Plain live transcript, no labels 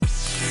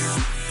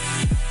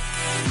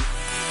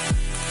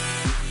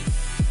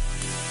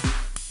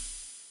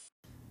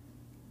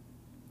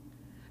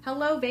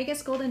Hello,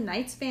 Vegas Golden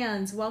Knights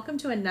fans. Welcome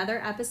to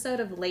another episode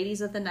of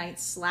Ladies of the Night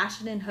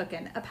Slashin' and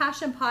Hookin', a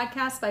passion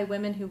podcast by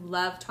women who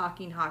love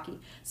talking hockey,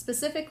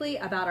 specifically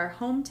about our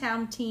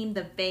hometown team,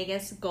 the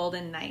Vegas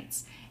Golden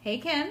Knights. Hey,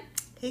 Kim.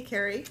 Hey,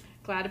 Carrie.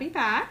 Glad to be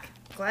back.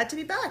 Glad to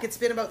be back. It's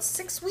been about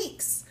 6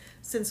 weeks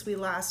since we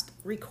last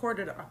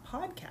recorded our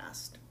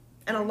podcast,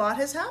 and a lot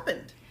has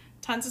happened.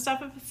 Tons of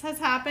stuff has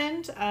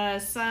happened,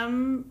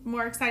 some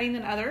more exciting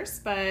than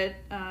others, but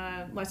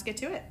let's get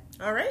to it.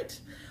 All right.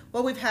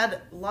 Well, we've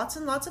had lots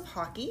and lots of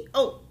hockey.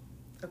 Oh,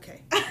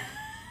 okay.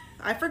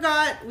 I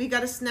forgot. We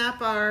got to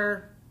snap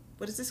our,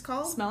 what is this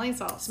called? Smelling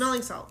salt.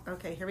 Smelling salt.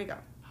 Okay, here we go.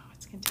 Oh,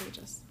 it's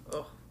contagious.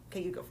 Oh,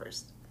 okay, you go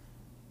first.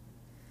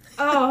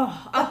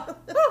 Oh,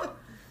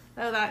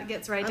 that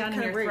gets right down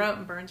in your throat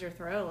and burns your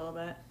throat a little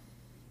bit.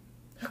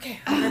 Okay,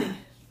 I'm ready.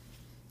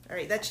 All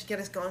right, that should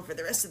get us going for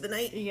the rest of the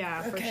night.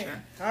 Yeah, okay. For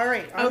sure. All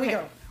right, on we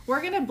go. We're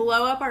going to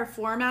blow up our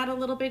format a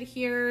little bit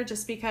here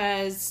just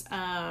because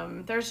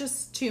there's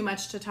just too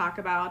much to talk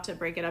about to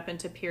break it up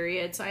into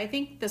periods. So I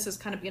think this is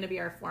kind of going to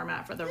be our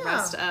format for the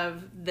rest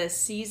of this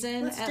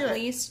season, at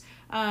least.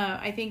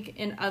 I think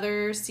in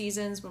other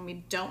seasons when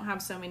we don't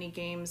have so many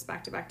games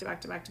back to back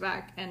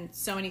and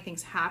so many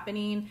things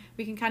happening,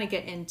 we can kind of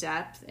get in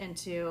depth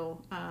into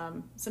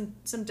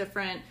some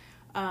different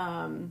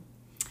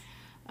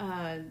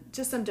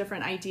just some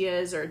different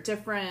ideas or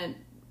different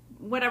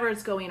whatever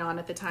is going on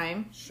at the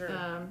time. Sure.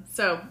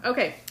 So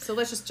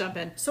let's just jump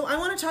in. So I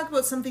want to talk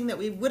about something that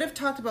we would have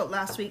talked about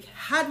last week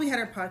had we had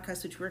our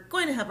podcast, which we're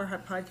going to have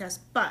our podcast,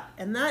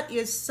 and that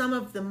is some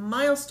of the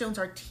milestones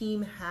our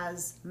team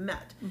has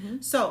met.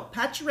 Mm-hmm. So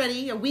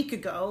Pacioretty a week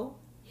ago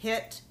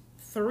hit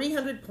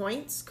 300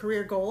 points,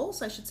 career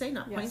goals, I should say,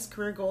 not points,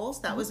 career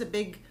goals. That was a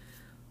big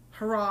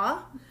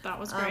hurrah. That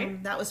was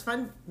great. That was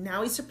fun.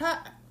 Now he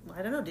surpassed...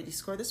 I don't know. Did he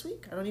score this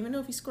week? I don't even know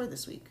if he scored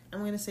this week. I'm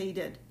going to say he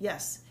did.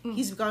 Yes. Mm-hmm.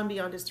 He's gone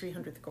beyond his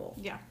 300th goal.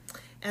 Yeah.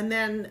 And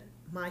then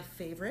my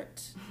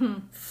favorite,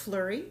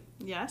 Fleury.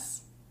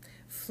 Yes.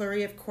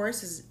 Fleury, of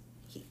course,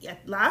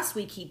 last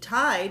week he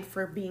tied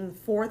for being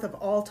fourth of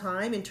all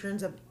time in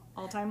terms of...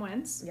 all-time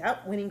wins.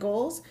 Yep, winning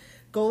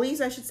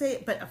goalies, I should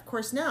say. But, of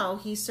course, now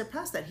he's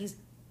surpassed that. He's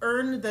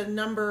earned the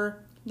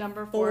number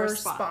 4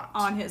 spot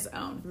on his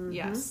own. Mm-hmm.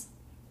 Yes.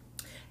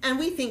 And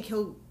we think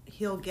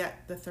he'll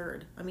get the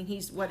third. I mean,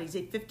 he's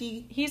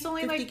 50? He's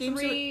only 50 like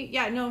games 3. away?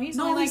 Yeah, no, he's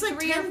only like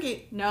 3 10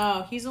 games.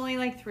 No, he's only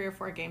like 3 or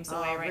 4 games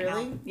away right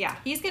now. Yeah,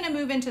 he's going to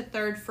move into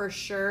third for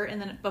sure, and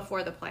then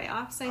before the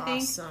playoffs, I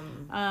think.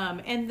 Awesome.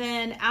 And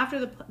then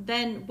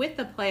with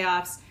the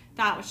playoffs,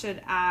 that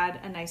should add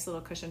a nice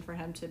little cushion for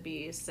him to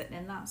be sitting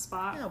in that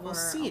spot. Yeah, we'll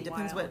see. It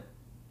depends what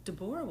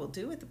DeBoer will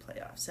do with the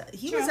playoffs.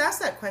 He True. was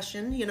asked that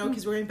question,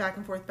 because we're going back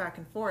and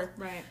forth.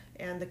 Right.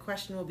 And the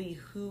question will be,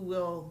 who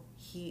will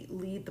he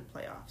lead the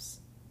playoffs?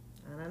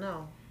 I don't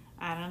know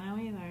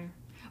either.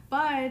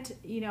 But,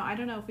 I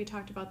don't know if we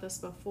talked about this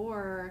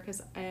before,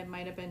 because it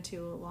might have been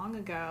too long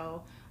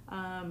ago,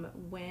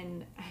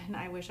 and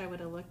I wish I would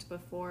have looked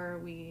before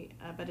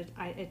but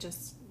it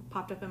just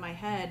popped up in my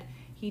head.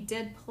 He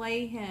did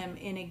play him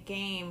in a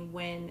game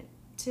when...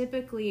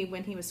 typically,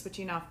 when he was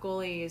switching off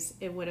goalies,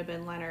 it would have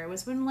been Leonard. It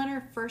was when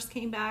Leonard first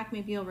came back.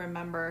 Maybe you'll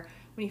remember.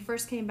 When he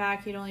first came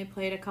back, he'd only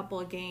played a couple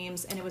of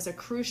games, and it was a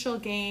crucial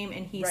game,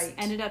 and he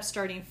ended up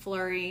starting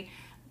Fleury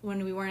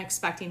when we weren't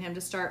expecting him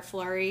to start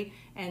Fleury.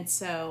 And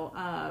so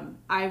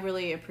I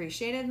really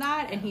appreciated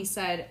that. And he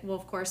said, well,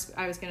 of course,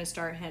 I was going to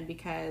start him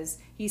because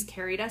he's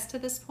carried us to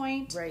this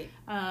point. Right.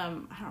 I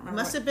don't remember. It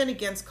must have been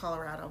against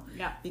Colorado.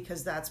 Yeah.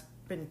 Because that's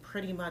been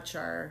pretty much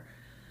our...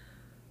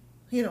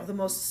 the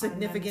most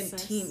significant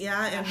team.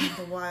 Yeah, and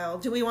the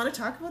Wild. Do we want to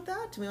talk about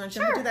that? Do we want to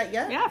jump into that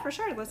yet? Yeah, for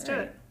sure. Let's do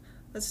it.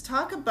 Let's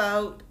talk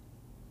about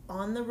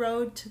on the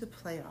road to the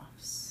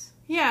playoffs.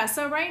 Yeah,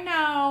 so right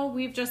now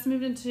we've just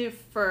moved into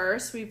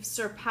first. We've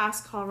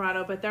surpassed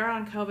Colorado, but they're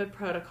on COVID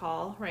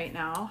protocol right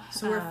now.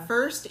 So we're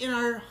first in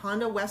our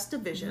Honda West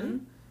division.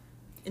 Mm-hmm.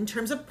 In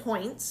terms of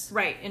points.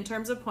 Right, in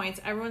terms of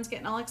points. Everyone's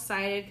getting all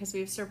excited because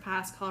we've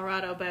surpassed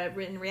Colorado, but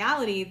in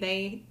reality,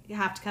 they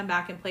have to come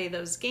back and play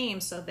those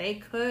games, so they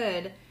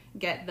could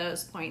get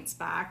those points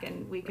back,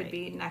 and we could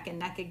be neck and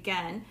neck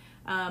again.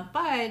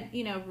 But,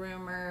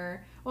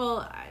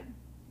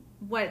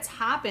 what's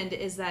happened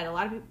is that a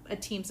lot of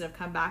teams that have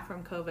come back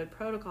from COVID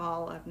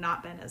protocol have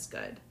not been as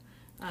good.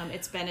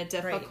 It's been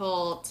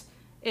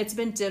It's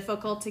been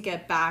difficult to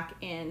get back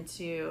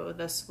into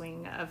the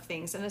swing of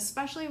things. And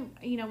especially,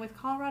 with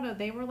Colorado,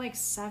 they were like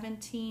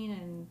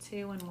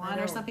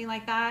 17-2-1 or something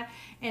like that.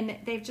 And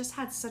they've just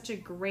had such a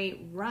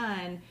great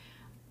run.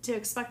 To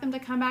expect them to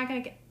come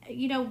back,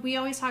 we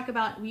always talk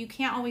about you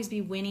can't always be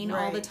winning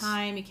all the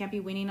time. You can't be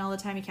winning all the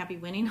time. You can't be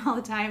winning all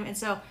the time. And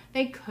so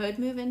they could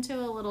move into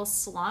a little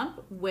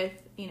slump with,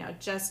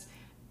 just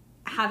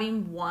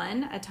having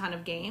won a ton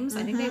of games.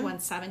 Mm-hmm. I think they won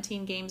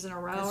 17 games in a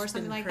row or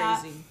something like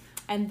that.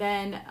 And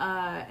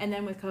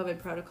then with COVID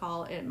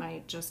protocol, it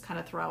might just kind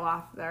of throw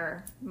off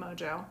their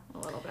mojo a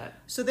little bit.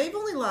 So they've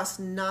only lost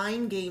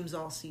 9 games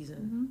all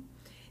season,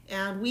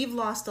 and we've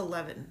lost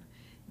 11.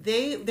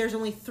 There's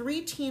only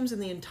 3 teams in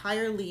the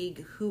entire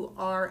league who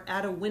are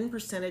at a win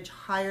percentage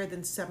higher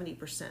than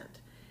 70%.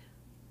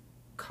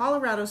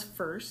 Colorado's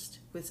first,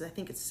 with I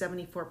think it's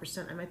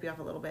 74%. I might be off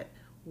a little bit.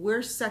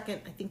 We're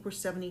second. I think we're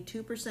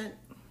 72%.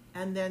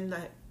 And then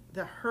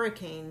the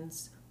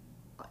Hurricanes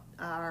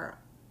are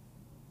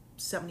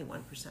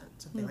 71%,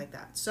 something like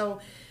that. So,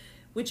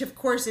 which of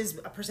course is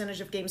a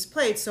percentage of games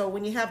played. So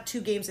when you have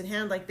 2 games in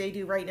hand like they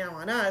do right now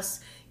on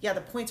us, yeah,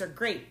 the points are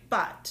great,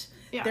 but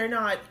they're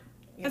not.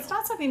 It's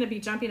not something to be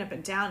jumping up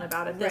and down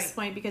about at this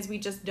point, because we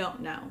just don't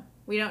know.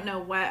 We don't know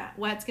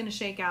what's going to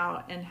shake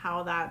out and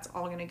how that's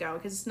all going to go,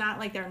 because it's not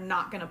like they're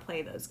not going to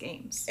play those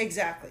games.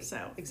 Exactly.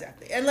 So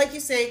exactly, and like you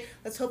say,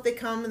 let's hope they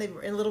come and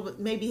a little bit.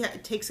 Maybe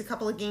it takes a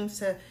couple of games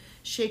to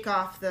shake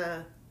off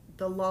the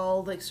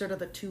lull, like sort of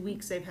the 2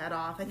 weeks they've had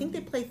off. I think they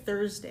play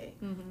Thursday.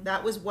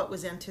 That was what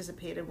was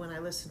anticipated when I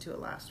listened to it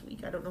last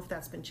week. I don't know if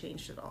that's been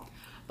changed at all.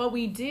 But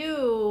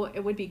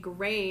it would be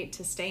great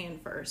to stay in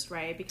first,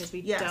 right? Because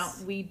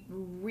we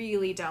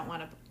really don't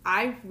want to.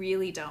 I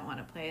really don't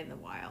want to play in the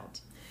Wild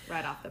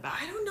right off the bat.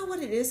 I don't know what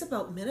it is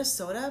about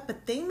Minnesota,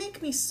 but they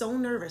make me so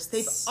nervous.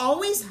 They've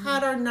always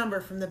had our number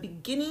from the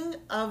beginning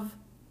of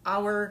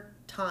our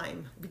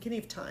time. Beginning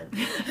of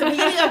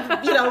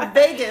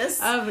Vegas.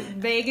 Of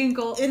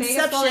Vegas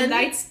Inception Golden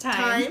Knights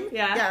time.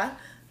 Yeah.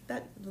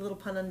 That little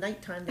pun on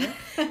nighttime there.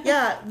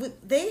 Yeah,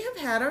 they have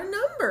had our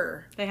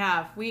number. They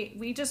have.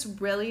 We just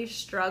really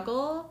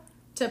struggle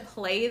to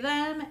play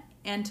them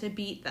and to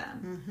beat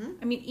them.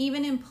 I mean,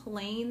 even in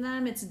playing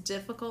them, it's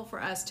difficult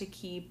for us to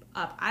keep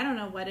up. I don't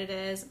know what it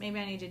is. Maybe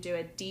I need to do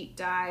a deep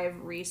dive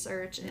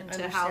research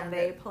into how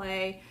they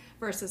play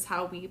versus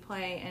how we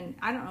play. And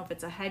I don't know if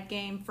it's a head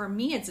game. For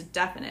me, it's a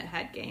definite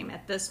head game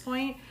at this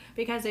point,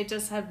 because they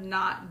just have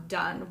not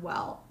done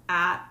well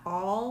at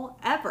all,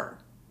 ever.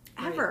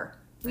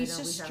 We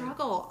just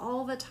struggle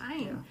all the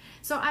time. Yeah.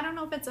 So I don't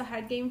know if it's a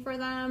head game for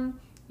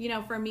them. You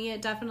know, for me,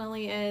 it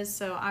definitely is.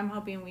 So I'm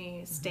hoping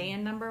we stay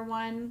in number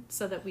 1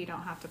 so that we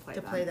don't have to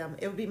play them.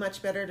 It would be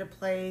much better to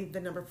play the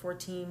number 4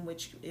 team,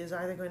 which is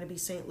either going to be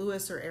St.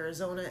 Louis or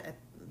Arizona at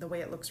the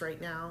way it looks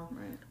right now.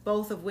 Right.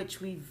 Both of which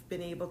we've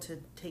been able to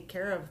take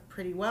care of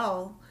pretty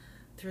well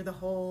through the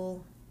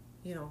whole,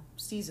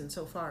 season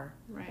so far.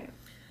 Right.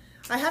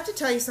 I have to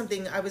tell you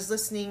something. I was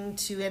listening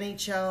to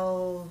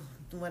NHL,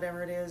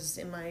 whatever it is,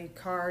 in my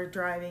car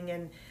driving,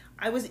 and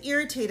I was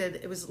irritated.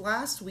 It was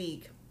last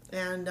week.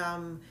 And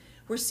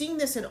we're seeing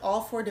this in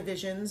all 4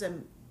 divisions,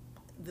 and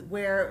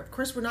where, of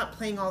course, we're not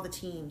playing all the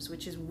teams,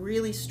 which is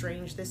really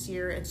strange this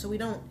year. And so we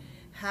don't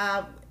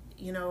have,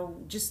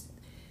 just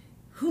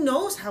who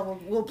knows how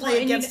we'll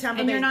play against Tampa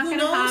Bay. And you're not going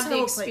to have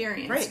the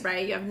experience,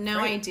 right? You have no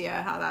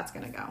idea how that's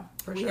going to go.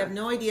 We have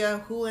no idea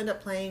who will end up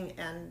playing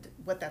and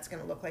what that's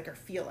going to look like or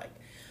feel like.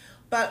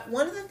 But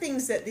one of the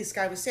things that this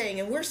guy was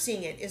saying, and we're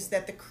seeing it, is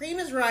that the cream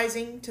is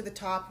rising to the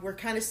top. We're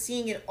kind of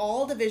seeing it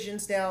all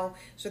divisions now.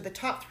 So the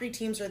top 3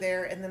 teams are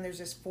there, and then there's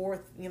this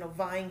 4th,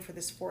 vying for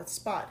this 4th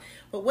spot.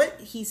 But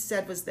what he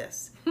said was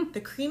this.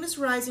 The cream is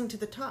rising to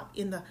the top.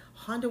 In the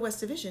Honda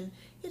West Division,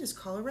 it is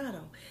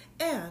Colorado.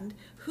 And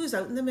who's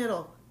out in the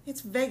middle?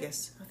 It's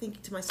Vegas. I'm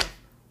thinking to myself,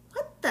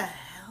 what the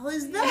hell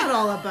is that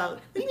all about?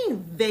 What do you mean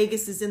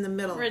Vegas is in the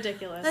middle?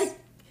 Ridiculous.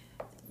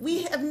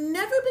 We have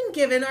never been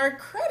given our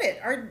credit,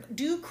 our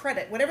due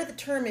credit, whatever the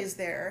term is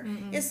there.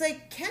 It's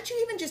like, can't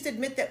you even just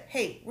admit that,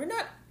 hey, we're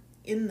not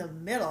in the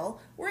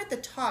middle. We're at the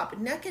top,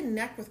 neck and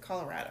neck with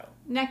Colorado.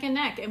 Neck and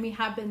neck, and we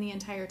have been the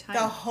entire time.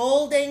 The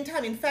whole dang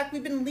time. In fact,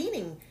 we've been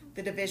leading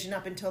the division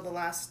up until the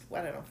last,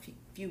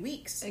 few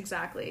weeks.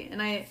 Exactly.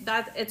 And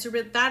that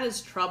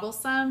is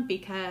troublesome,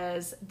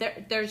 because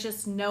there's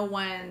just no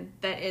one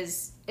that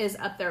is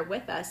up there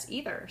with us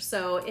either.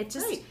 So it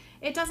just... Right.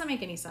 It doesn't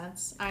make any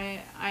sense.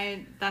 I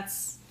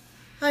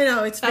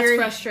know that's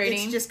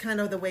frustrating. It's just kind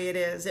of the way it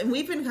is, and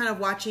we've been kind of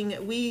watching.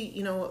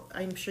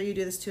 I'm sure you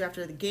do this too.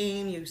 After the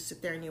game, you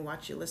sit there and you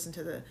listen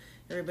to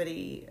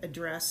everybody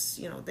address.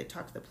 They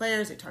talk to the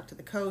players, they talk to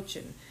the coach,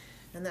 and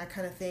that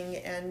kind of thing.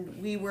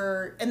 And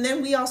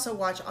then we also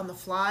watch On the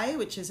Fly,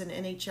 which is an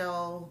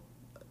NHL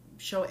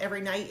show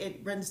every night. It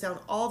runs down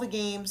all the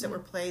games that were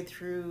played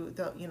through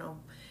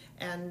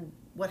and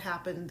what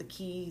happened, the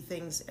key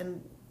things,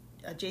 and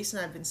Jason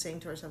and I have been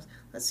saying to ourselves,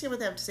 let's see what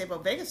they have to say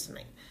about Vegas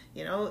tonight.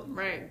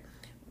 Right.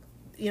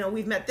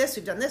 We've met this,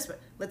 we've done this, but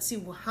let's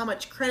see how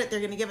much credit they're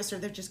going to give us, or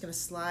they're just going to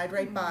slide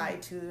right by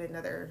to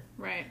another.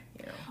 Right.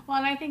 Well,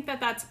 and I think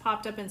that's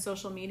popped up in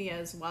social media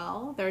as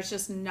well. There's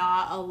just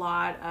not a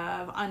lot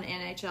on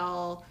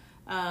NHL,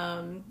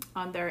 on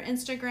their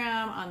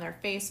Instagram, on their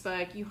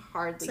Facebook. You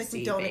hardly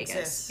see Vegas.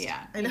 Exist.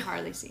 Yeah, you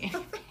hardly see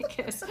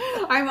Vegas.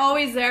 I'm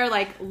always there,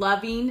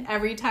 loving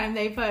every time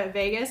they put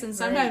Vegas, and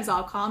sometimes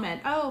I'll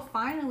comment, "Oh,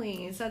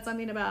 finally, you said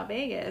something about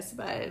Vegas."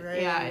 But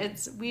yeah,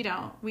 we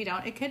don't.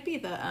 It could be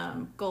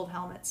the gold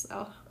helmets,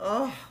 though.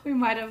 Oh, we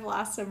might have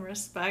lost some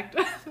respect.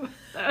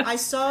 I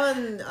saw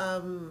in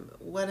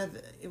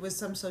it was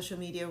some social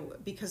media,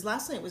 because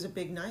last night was a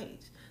big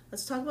night.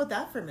 Let's talk about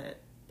that for a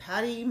minute.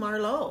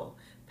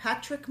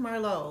 Patrick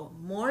Marleau,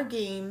 more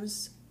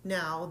games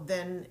now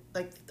than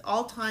like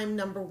all-time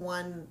number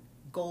one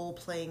goal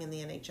playing in the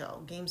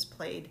NHL. Games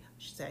played, I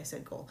should say I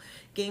said goal.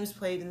 Games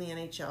played in the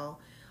NHL.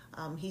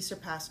 He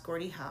surpassed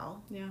Gordie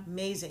Howe. Yeah.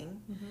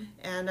 Amazing. Mm-hmm.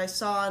 And I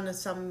saw on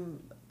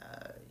some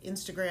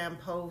Instagram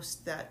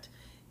post that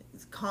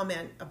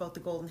comment about the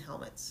golden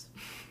helmets.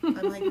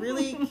 I'm like,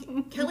 really?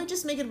 Can't we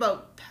just make it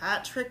about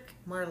Patrick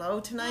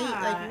Marleau tonight?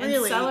 Yeah, like,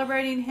 really? And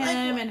celebrating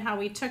him and how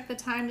we took the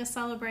time to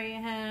celebrate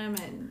him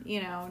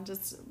and,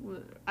 just,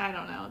 I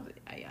don't know.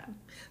 Yeah.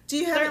 Do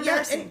you have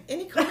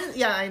any comments?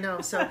 Yeah, I know.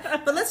 So,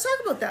 but let's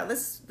talk about that.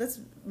 Let's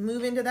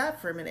move into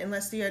that for a minute.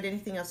 Unless you had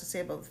anything else to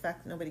say about the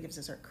fact that nobody gives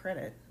us our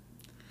credit.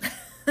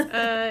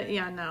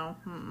 No.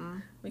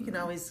 Mm-mm. We can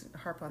always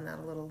harp on that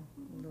a little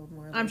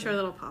more. I'm sure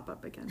that'll pop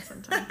up again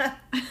sometime.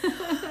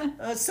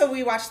 So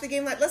we watched the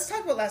game. Let's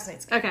talk about last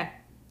night's game.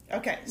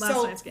 Okay.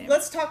 Last night's game.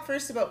 Let's talk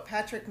first about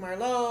Patrick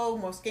Marleau.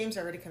 Most games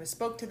already kind of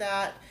spoke to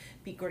that.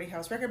 Beat Gordie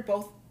Howe's record,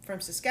 both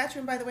from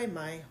Saskatchewan, by the way,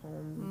 my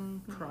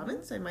home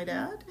province, I might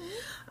add.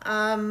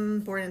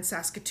 Born in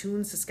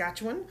Saskatoon,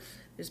 Saskatchewan.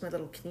 There's my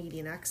little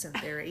Canadian accent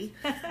there.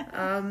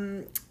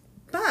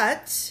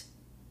 But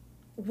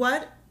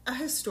what a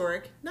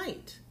historic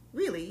night.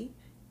 Really.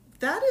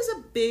 That is a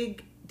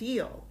big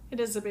deal. It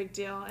is a big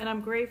deal. And I'm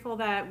grateful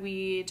that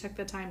we took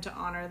the time to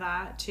honor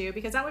that too,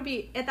 because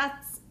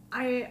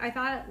I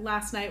thought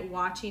last night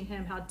watching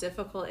him how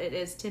difficult it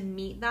is to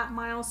meet that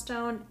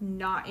milestone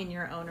not in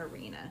your own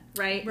arena,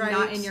 right?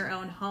 Not in your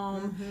own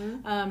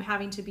home,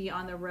 having to be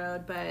on the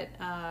road. But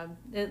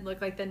it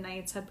looked like the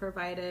Knights had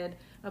provided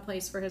a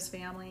place for his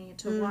family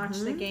to watch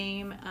the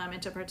game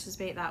and to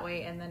participate that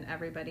way. And then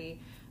everybody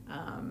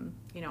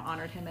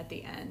honored him at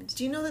the end.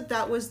 Do you know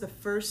that was the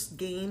first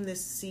game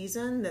this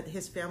season that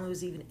his family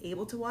was even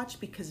able to watch?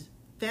 Because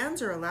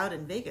fans are allowed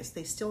in Vegas.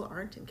 They still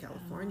aren't in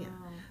California.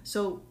 Oh.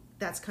 So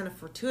that's kind of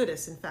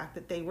fortuitous, in fact,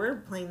 that they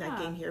were playing that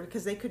game here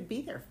because they could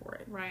be there for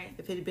it. Right.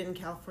 If it had been in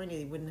California,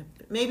 they wouldn't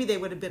have. Maybe they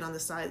would have been on the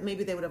side.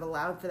 Maybe they would have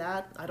allowed for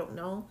that. I don't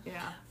know.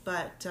 Yeah.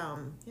 But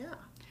yeah.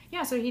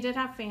 Yeah, so he did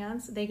have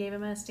fans. They gave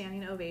him a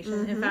standing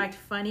ovation. In fact,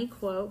 funny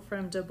quote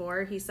from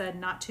DeBoer. He said,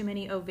 "Not too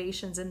many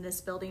ovations in this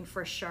building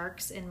for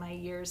Sharks in my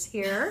years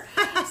here."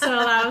 So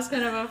that was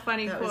kind of a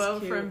funny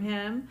quote from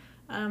him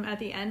at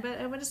the end.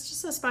 But it was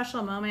just a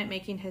special moment,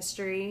 making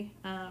history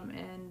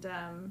and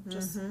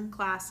just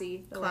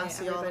classy the way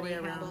everybody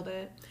handled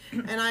it.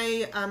 And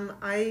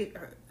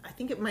I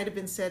think it might have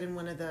been said in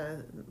one of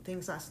the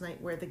things last night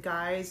where the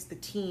guys, the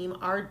team,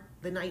 our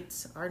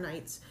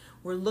Knights,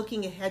 were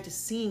looking ahead to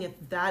seeing if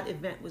that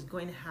event was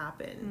going to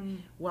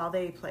happen while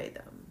they played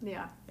them.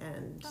 Yeah.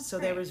 And that's so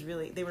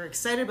great. They were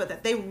excited about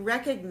that. They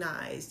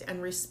recognized and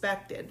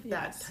respected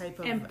that type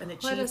of an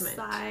achievement. Put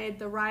aside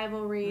the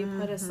rivalry,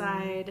 put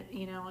aside,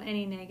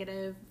 any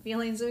negative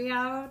feelings we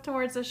have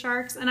towards the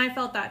Sharks. And I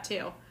felt that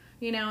too.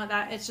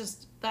 That it's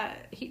just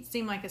that he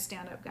seemed like a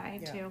stand-up guy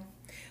too.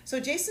 So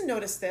Jason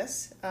noticed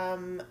this.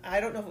 I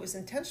don't know if it was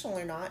intentional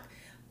or not,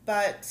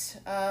 but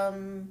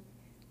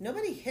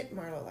nobody hit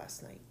Marleau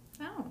last night.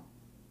 Oh.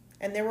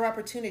 And there were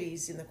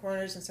opportunities in the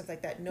corners and stuff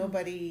like that.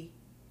 Nobody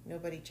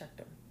checked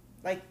him.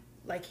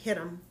 Like hit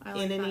him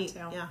in any. Too.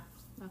 Yeah.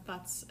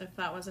 If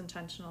that was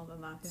intentional,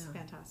 then that's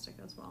fantastic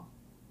as well.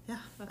 Yeah,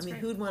 that's great.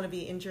 Who'd want to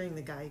be injuring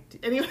the guy?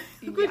 Anyway,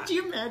 could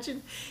you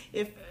imagine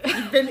if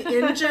he'd been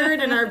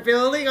injured in our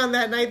building on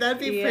that night? That'd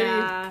be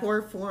pretty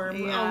poor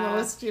form,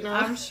 almost.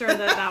 I'm sure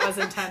that was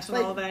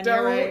intentional. Then don't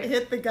you're right.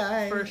 hit the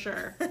guy for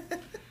sure.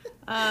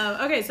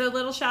 Okay, so a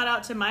little shout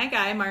out to my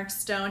guy, Mark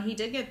Stone. He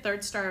did get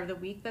third star of the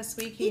week this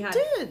week. He had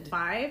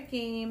 5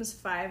 games,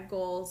 5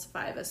 goals,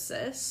 5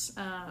 assists,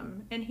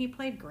 and he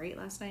played great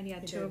last night. He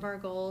had 2 of our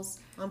goals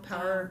on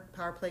power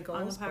play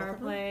goals. On the power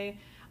play.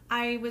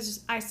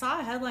 I saw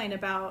a headline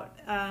about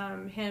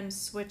him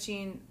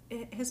switching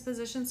his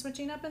position,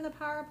 switching up in the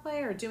power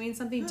play or doing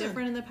something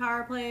different in the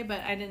power play, but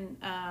I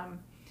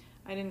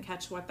didn't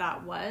catch what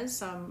that was.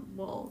 So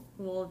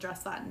we'll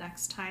address that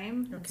next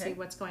time and see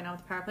what's going on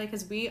with the power play,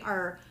 because we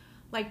are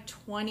like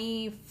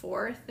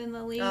 24th in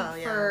the league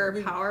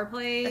for power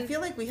play. I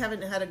feel like we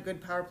haven't had a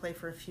good power play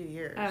for a few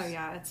years. Oh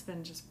yeah, it's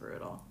been just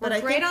brutal.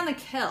 We're great on the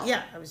kill.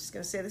 Yeah, I was just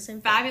going to say the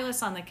same thing.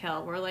 Fabulous on the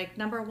kill. We're like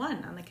number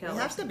 1 on the kill. We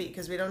have to be,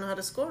 because we don't know how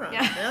to score on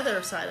the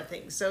other side of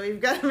things. So we've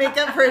got to make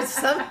up for it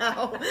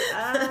somehow.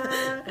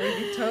 We'd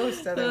be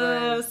toast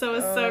otherwise. So it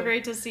was so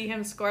great to see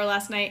him score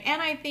last night.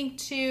 And I think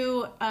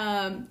too,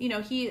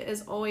 he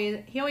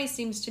always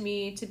seems to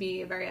me to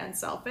be very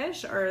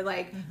unselfish, or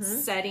like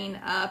setting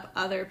up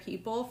other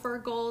people for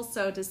goals.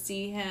 So to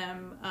see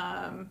him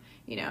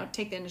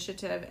take the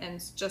initiative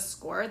and just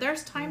score.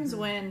 There's times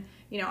when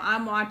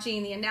I'm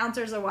watching, the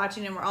announcers are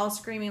watching, and we're all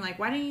screaming like,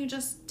 why don't you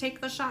just take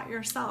the shot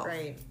yourself?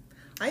 Right.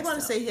 I want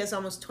to say he has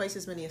almost twice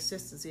as many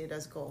assists as he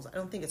does goals. I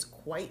don't think it's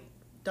quite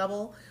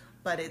double,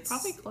 but it's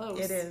probably close.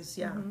 It is,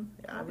 yeah.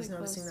 I was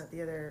noticing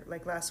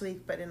that last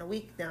week, but in a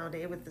week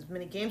nowadays with as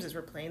many games as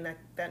we're playing,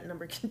 that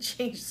number can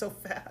change so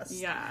fast.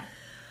 Yeah.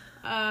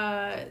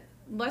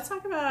 Let's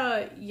talk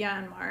about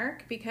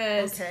Janmark,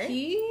 because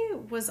he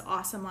was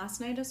awesome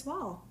last night as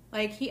well.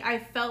 Like I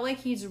felt like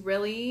he's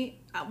really,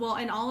 well,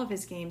 in all of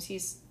his games,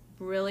 he's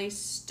really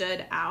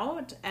stood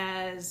out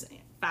as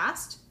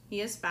fast.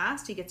 He is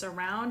fast. He gets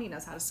around. He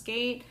knows how to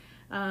skate.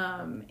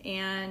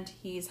 And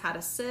he's had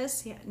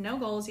assists. No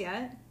goals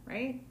yet,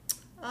 right?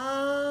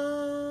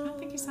 I don't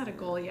think he's had a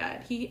goal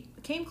yet. He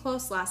came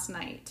close last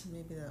night.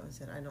 Maybe that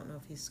was it. I don't know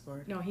if he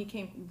scored. No, he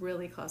came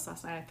really close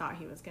last night. I thought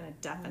he was going to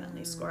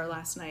definitely score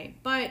last night.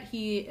 But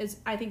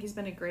I think he's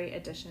been a great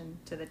addition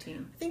to the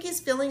team. I think he's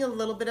filling a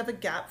little bit of a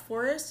gap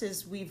for us,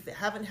 as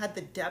haven't had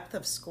the depth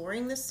of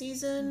scoring this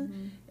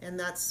season. And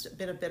that's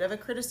been a bit of a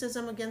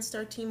criticism against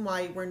our team,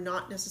 why we're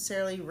not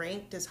necessarily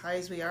ranked as high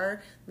as we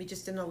are. We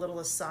just did a little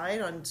aside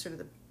on sort of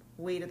the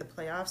way to the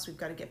playoffs. We've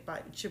got to get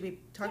by. Should we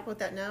talk about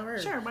that now? Or?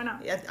 Sure, why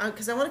not? Yeah,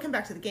 because I want to come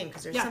back to the game,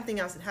 because there's something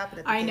else that happened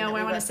at the game. I know,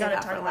 I want to say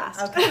that for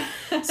last. Okay.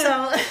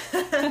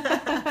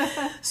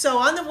 So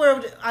on the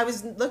road, I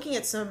was looking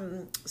at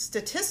some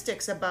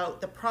statistics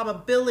about the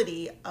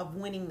probability of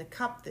winning the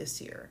Cup this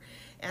year.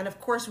 And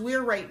of course,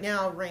 we're right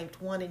now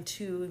ranked 1 and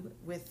 2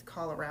 with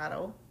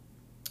Colorado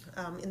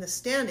in the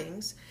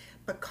standings.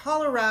 But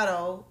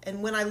Colorado,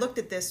 and when I looked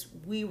at this,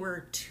 we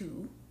were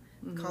 2.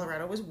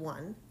 Colorado was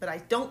 1, but I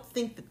don't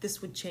think that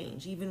this would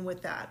change even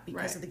with that,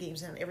 because of the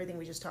games and everything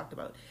we just talked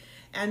about.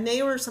 And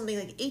they were something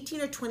like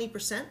 18 or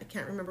 20%. I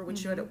can't remember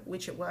which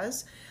it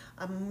was.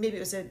 Maybe it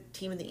was a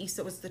team in the East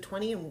that was the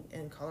 20,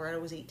 and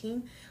Colorado was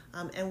 18.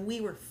 And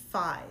we were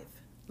 5.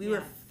 We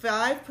were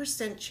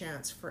 5%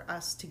 chance for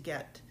us to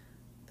get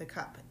the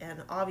Cup.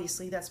 And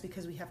obviously that's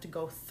because we have to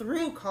go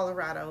through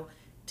Colorado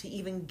to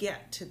even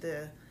get to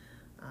the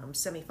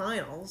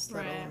semifinals,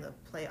 let alone the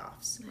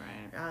playoffs,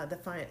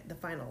 the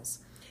finals.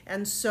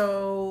 And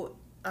so,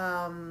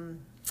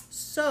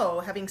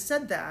 having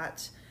said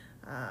that,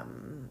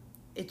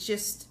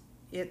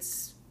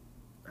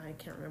 I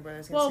can't remember what I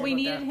was going to say. Well, we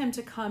needed him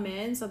to come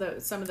in so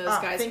that some of those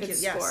guys could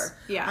score. Yes.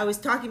 Yeah, I was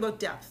talking about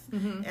depth,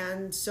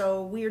 and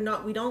so we're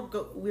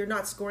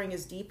not scoring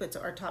as deep. It's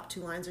our top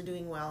 2 lines are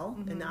doing well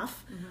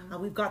enough.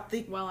 We've got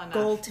the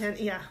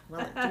goaltending. Yeah,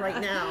 well,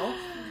 right now,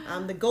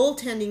 the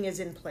goaltending is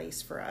in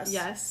place for us.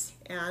 Yes,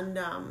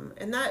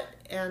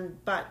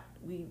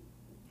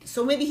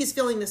 So maybe he's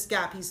filling this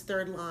gap. He's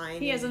third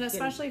line. He is, and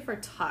especially for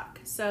Tuck.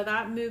 So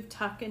that moved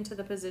Tuck into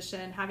the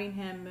position. Having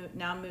him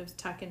now moves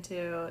Tuck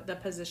into the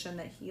position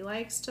that he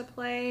likes to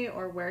play,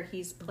 or where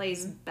he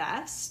plays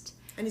best.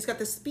 And he's got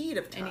the speed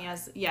of Tuck. And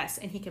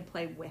and he can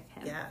play with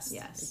him. Yes,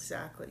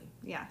 exactly.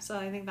 Yeah, so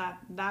I think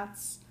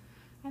that's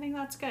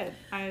good.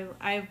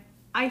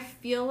 I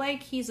feel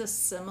like he's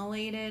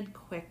assimilated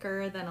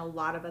quicker than a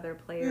lot of other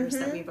players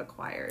that we've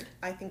acquired.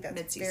 I think that's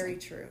mid-season. Very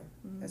true.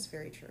 That's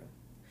very true.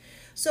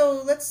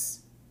 So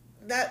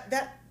that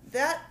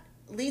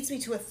leads me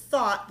to a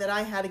thought that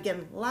I had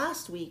again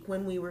last week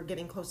when we were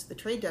getting close to the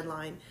trade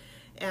deadline,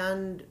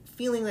 and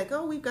feeling like,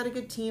 oh, we've got a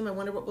good team. I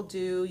wonder what we'll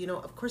do. You know,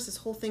 of course, this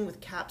whole thing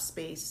with cap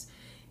space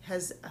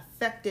has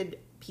affected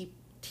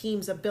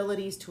teams'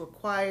 abilities to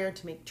acquire,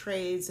 to make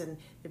trades, and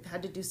they've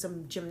had to do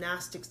some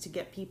gymnastics to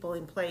get people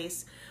in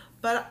place.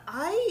 But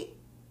I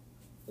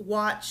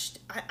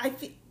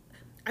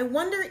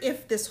wonder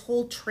if this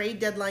whole trade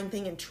deadline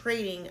thing and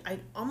trading, I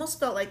almost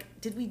felt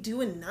like, did we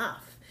do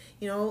enough?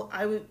 You know,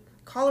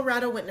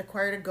 Colorado went and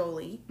acquired a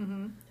goalie.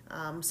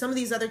 Some of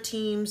these other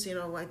teams, you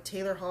know, like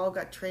Taylor Hall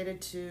got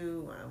traded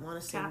to, I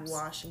want to say Caps.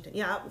 Washington.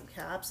 Yeah,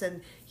 Caps. And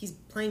he's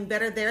playing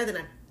better there than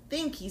I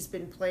think he's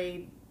been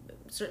played,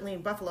 certainly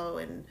in Buffalo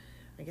and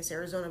I guess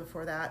Arizona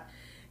before that.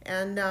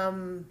 And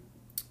I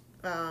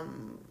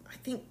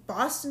think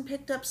Boston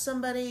picked up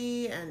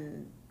somebody,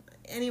 and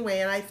anyway,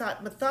 and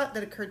the thought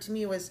that occurred to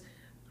me was,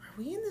 are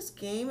we in this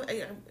game?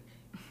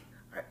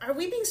 Are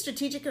we being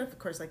strategic enough? Of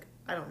course, like,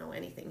 I don't know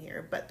anything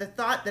here, but the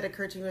thought that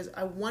occurred to me was,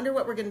 I wonder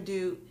what we're going to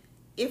do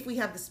if we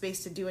have the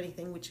space to do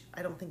anything, which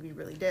I don't think we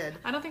really did.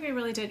 I don't think we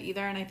really did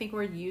either, and I think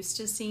we're used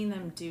to seeing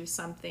them do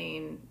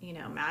something, you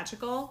know,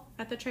 magical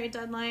at the trade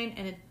deadline,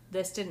 and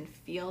this didn't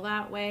feel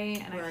that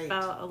way, and I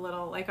felt a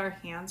little like our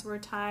hands were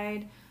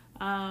tied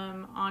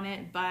on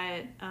it,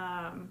 but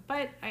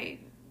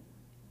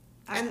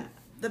and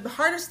the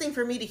hardest thing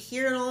for me to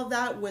hear in all of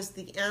that was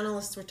the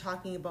analysts were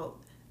talking about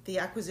the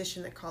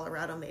acquisition that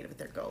Colorado made with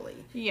their goalie.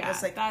 Yeah,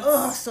 it's like,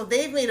 oh, so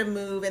they've made a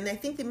move, and I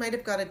think they might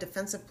have got a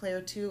defensive player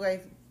too.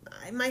 I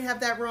might have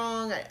that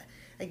wrong,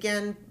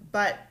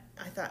 but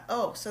I thought,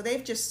 oh, so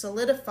they've just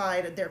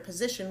solidified their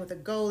position with a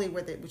goalie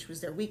which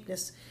was their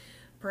weakness.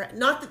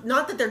 Not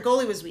that their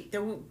goalie was weak.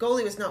 Their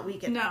goalie was not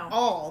weak at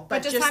all.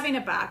 But just having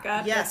a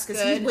backup. Yes,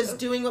 because he was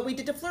doing what we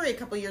did to Fleury a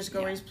couple of years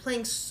ago, where he's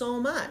playing so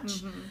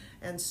much,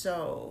 and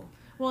so.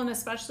 Well, and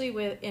especially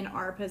in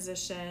our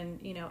position,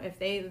 you know, if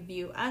they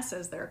view us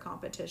as their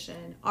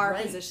competition, our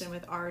position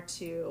with our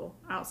 2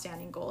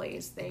 outstanding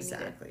goalies,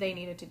 they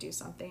needed to do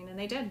something, and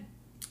they did.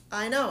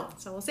 I know.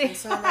 So we'll see. And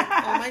so I'm like,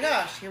 oh my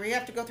gosh, here we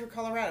have to go through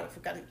Colorado.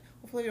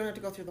 Hopefully we don't have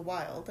to go through the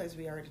Wild, as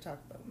we already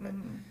talked about. But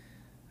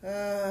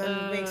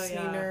It makes me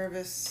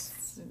nervous.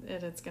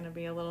 It's going to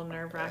be a little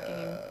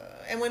nerve-wracking.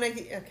 And when I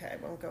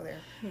won't go there.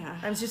 Yeah.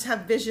 I just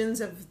have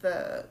visions of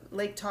the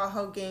Lake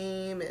Tahoe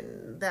game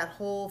and that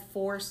whole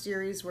 4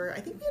 series where I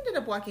think we ended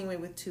up walking away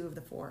with 2 of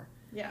the 4.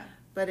 Yeah.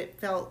 But it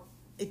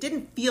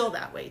didn't feel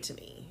that way to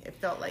me. It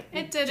felt like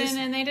it didn't,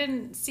 and they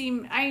didn't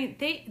seem.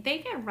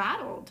 They get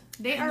rattled.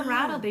 They are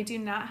rattled. They do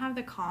not have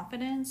the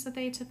confidence that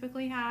they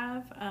typically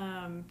have.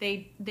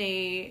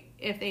 They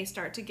if they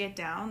start to get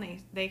down,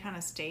 they kind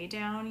of stay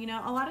down. You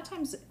know, a lot of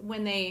times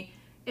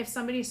if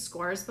somebody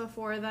scores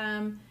before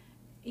them,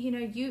 you know,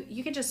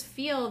 you can just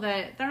feel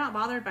that they're not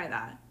bothered by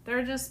that.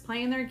 They're just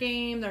playing their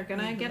game. They're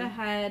gonna get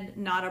ahead,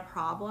 not a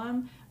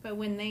problem. But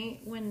when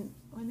they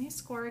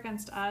score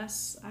against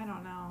us, I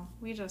don't know.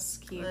 We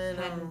just keep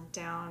heading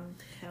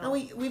downhill.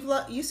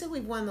 And you said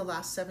we've won the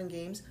last 7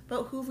 games,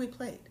 but who have we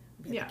played?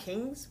 We played the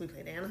Kings. We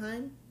played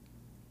Anaheim.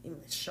 Even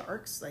the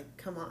Sharks. Like,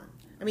 come on.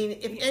 I mean,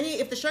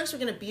 if the Sharks were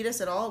going to beat us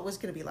at all, it was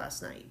going to be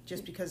last night,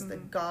 just because the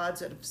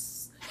gods that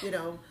have, you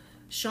know,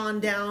 shone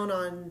down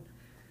on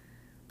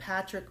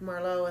Patrick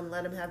Marleau and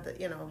let him have the,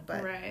 you know.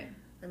 But right.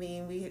 I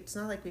mean, it's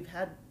not like we've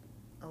had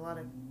a lot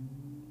of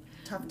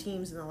tough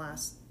teams in the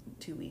last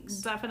 2 weeks.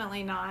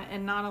 Definitely not,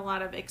 and not a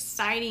lot of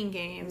exciting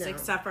games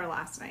except for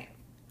last night.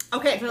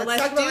 Okay, so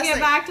let's get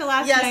back to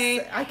last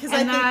night. Because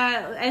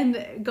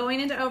and going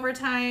into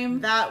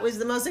overtime, that was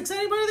the most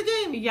exciting part of the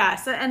game.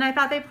 Yes, and I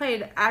thought they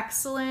played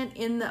excellent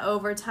in the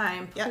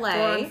overtime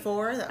play.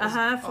 4-on-4. That was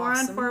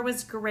awesome. 4-on-4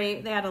 was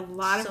great. They had a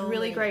lot of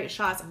really great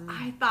shots.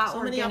 I thought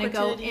we were going to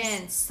go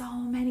in so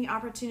many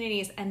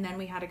opportunities, and then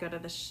we had to go to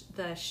the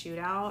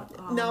shootout.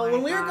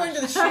 When we were going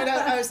to the shootout,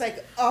 I was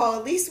like, oh,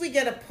 at least we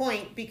get a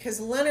point, because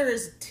Leonard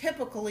is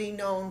typically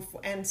known for,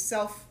 and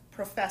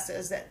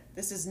professes that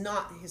this is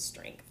not his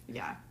strength.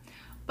 Yeah.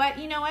 But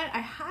you know what?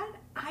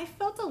 I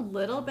felt a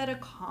little bit of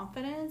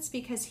confidence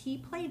because he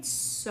played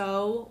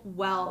so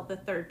well the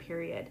third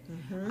period.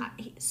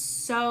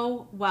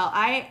 So well.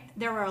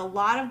 There were a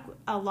lot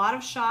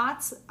of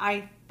shots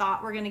I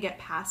thought were going to get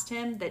past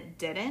him that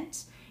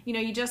didn't. You know,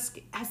 you just,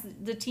 as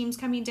the team's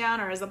coming down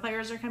or as the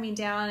players are coming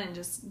down and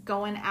just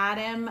going at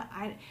him,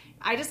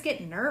 I just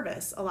get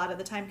nervous a lot of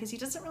the time because he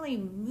doesn't really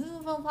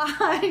move a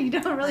lot. You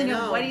don't really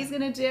know what he's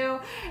going to do.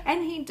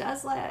 And he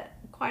does let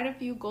quite a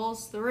few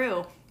goals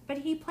through. But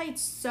he played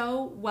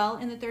so well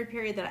in the third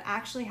period that I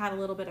actually had a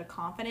little bit of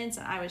confidence,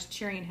 and I was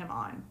cheering him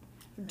on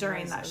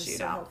during that shootout.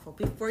 So helpful.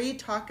 Before you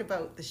talk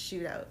about the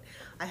shootout,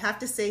 I have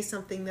to say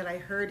something that I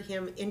heard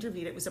him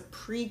interviewed. It was a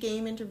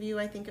pre-game interview,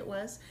 I think it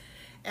was.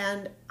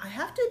 And I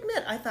have to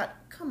admit, I thought,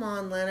 come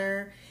on,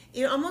 Leonard.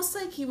 It almost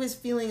like he was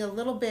feeling a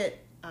little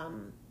bit, I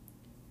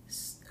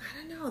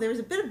don't know, there was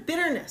a bit of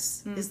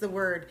bitterness is the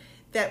word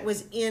that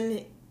was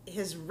in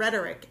his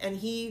rhetoric. And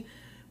he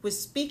was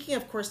speaking,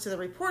 of course, to the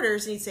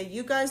reporters, and he'd say,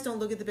 you guys don't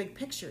look at the big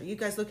picture. You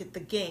guys look at the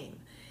game,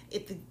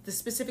 the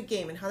specific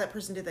game and how that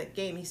person did that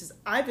game. He says,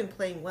 I've been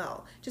playing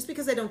well. Just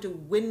because I don't do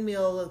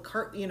windmill,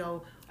 you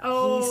know,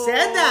 he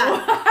said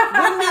that.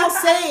 Windmill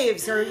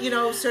saves or, you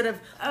know, sort of,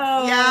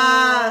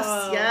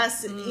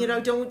 yes, you know,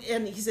 don't,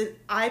 and he said,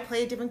 I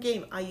play a different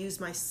game. I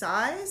use my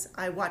size.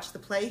 I watch the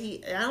play.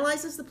 He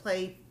analyzes the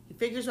play. He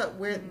figures out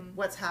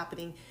what's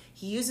happening.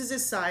 He uses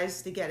his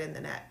size to get in the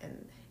net.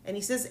 And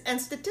he says,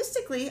 and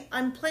statistically,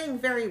 I'm playing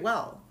very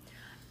well.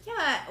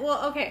 Yeah,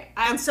 well, okay.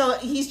 And so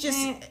he's just,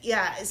 he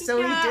did say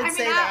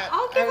that.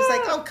 I was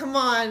like, oh, come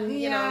on,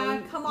 you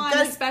know. Come on,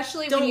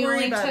 especially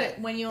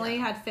when you only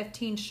had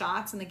 15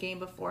 shots in the game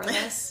before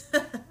this.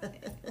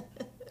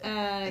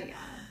 I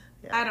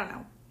don't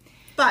know.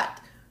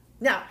 But,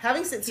 now,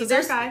 having said... He's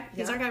our guy.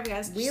 He's our guy,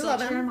 guys. We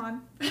love him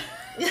on.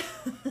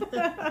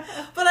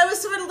 But I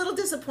was sort of a little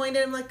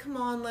disappointed. I'm like, come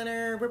on,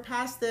 Leonard, we're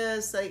past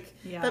this. Like,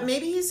 but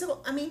maybe he's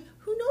so... I mean,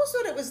 who knows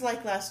what it was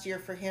like last year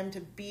for him to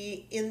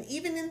be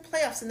even in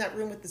playoffs in that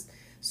room with this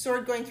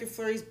sword going through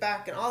Fleury's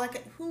back and all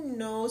that. Who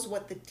knows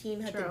what the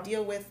team had to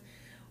deal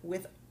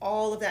with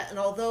all of that. And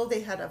although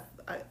they had a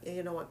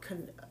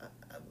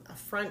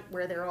front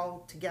where they're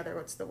all together,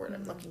 what's the word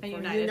I'm looking for?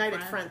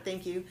 United front.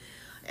 Thank you.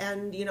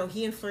 And, you know,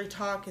 he and Fleury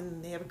talk,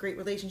 and they have a great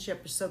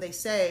relationship, so they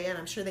say, and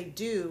I'm sure they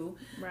do,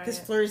 because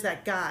Fleury's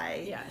that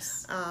guy.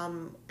 Yes.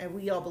 And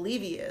we all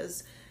believe he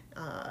is.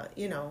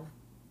 You know,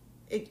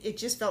 it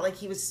just felt like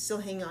he was still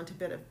hanging on to a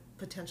bit of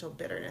potential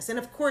bitterness. And,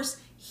 of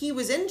course, he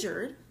was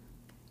injured.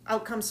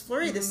 Out comes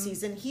Fleury this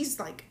season. He's,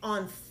 like,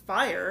 on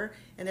fire,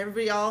 and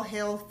everybody all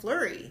hail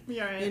Fleury,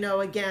 you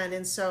know, again.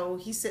 And so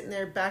he's sitting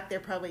there, back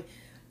there, probably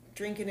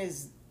drinking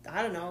his...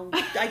 I don't know,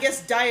 I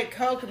guess Diet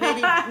Coke,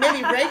 maybe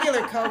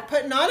regular Coke,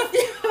 putting on a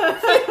few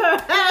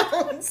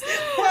pounds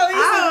while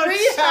he's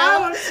in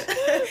rehab.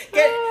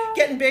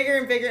 Getting bigger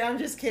and bigger. I'm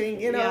just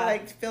kidding, you know,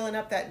 like filling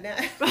up that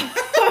net.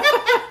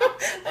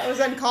 That was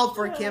uncalled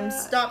for, Kim.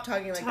 Stop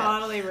talking like that.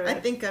 Totally rude. I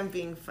think I'm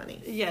being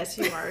funny. Yes,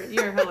 you are.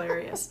 You're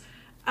hilarious.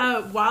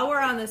 While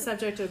we're on the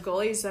subject of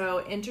goalies,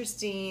 though,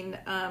 interesting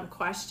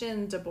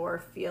question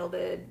DeBoer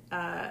fielded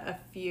a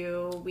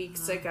few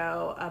weeks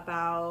ago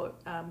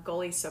about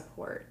goalie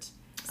support.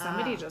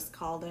 somebody just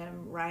called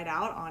him right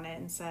out on it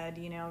and said,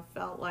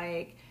 felt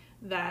like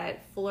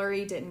that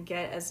Fleury didn't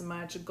get as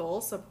much goal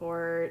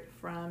support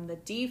from the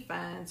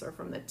defense or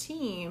from the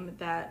team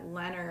that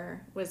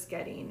Leonard was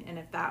getting, and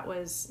if that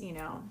was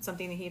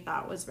something that he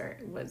thought was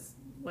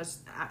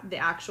the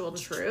actual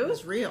truth,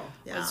 was real,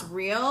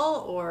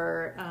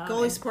 or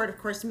goalie support, of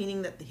course,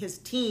 meaning that his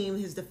team,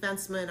 his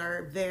defensemen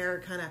are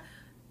there, kind of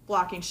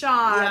blocking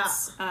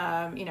shots,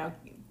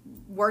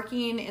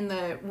 working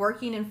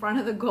in front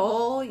of the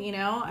goal,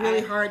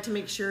 really hard to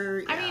make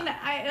sure. I mean,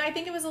 I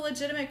think it was a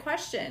legitimate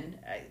question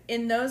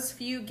in those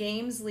few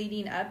games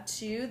leading up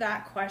to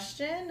that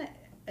question.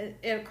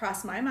 It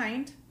crossed my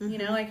mind,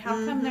 like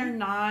how come they're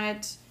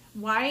not?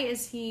 Why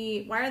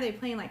are they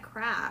playing like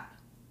crap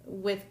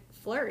with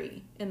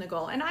Fleury in the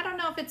goal? And I don't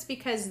know if it's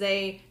because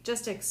they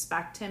just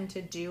expect him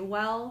to do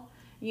well,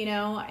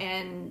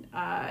 and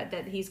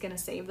that he's going to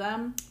save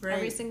them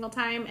every single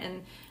time,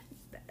 and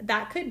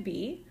that could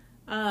be.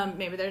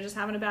 Maybe they're just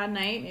having a bad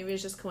night. Maybe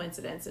it's just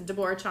coincidence. And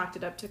DeBoer chalked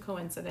it up to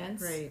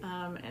coincidence. Right.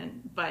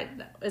 But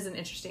that is an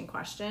interesting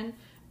question.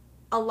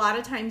 A lot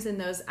of times in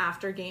those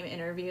after game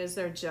interviews,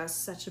 they're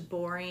just such a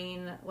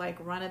boring,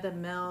 like run of the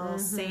mill,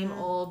 same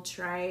old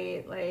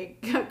trite,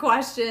 like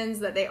questions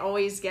that they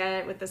always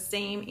get with the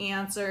same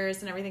answers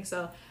and everything.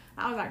 So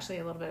that was actually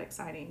a little bit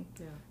exciting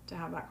to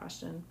have that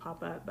question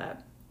pop up.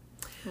 But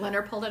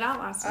Leonard pulled it out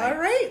last night. All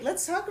right,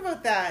 let's talk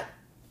about that.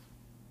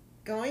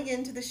 Going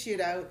into the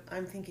shootout,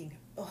 I'm thinking,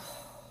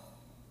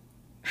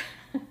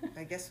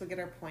 I guess we'll get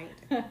our point.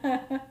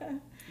 At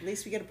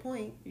least we get a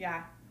point.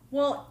 Yeah.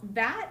 Well,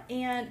 that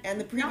and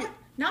the previous,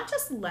 not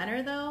just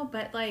Leonard though,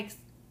 but like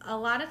a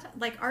lot of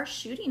like our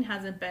shooting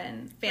hasn't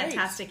been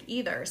fantastic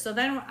either. So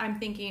then I'm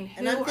thinking,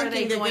 are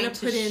they going to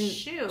put in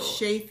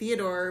Shea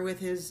Theodore with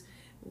his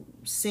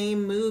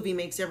same move he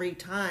makes every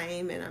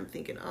time? And I'm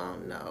thinking, oh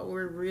no,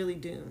 we're really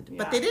doomed. Yeah.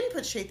 But they didn't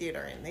put Shea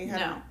Theodore in. They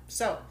had him.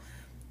 So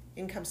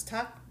in comes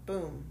Tuck.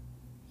 Boom.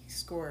 He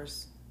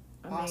scores.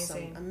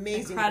 Amazing. Awesome.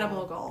 Amazing.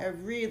 Incredible goal. It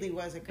really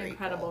was a great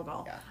incredible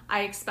goal. Yeah.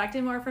 I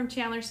expected more from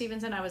Chandler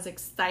Stevenson. I was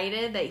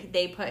excited that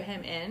they put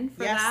him in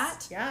for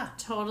that. Yeah.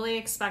 Totally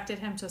expected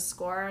him to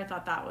score. I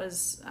thought that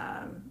was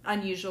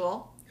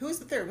unusual. Who was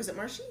the third? Was it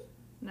Marshy?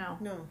 No.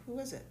 Who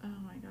was it? Oh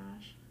my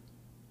gosh.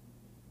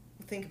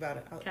 Think about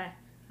it. Okay.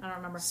 I don't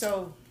remember.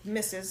 So,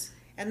 misses.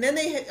 And then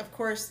they hit, of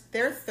course,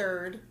 their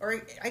third,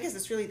 or I guess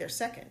it's really their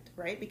second,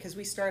 right? Because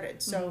we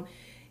started. So,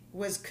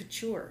 was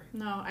Couture.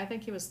 No, I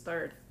think he was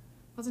third.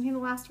 Wasn't he the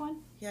last one?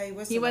 Yeah, he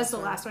was the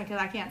last one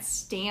because I can't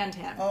stand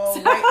him. Oh,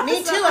 right.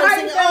 Me too. I was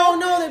thinking, oh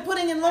no, they're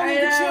putting in Logan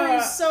Couture.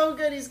 He's so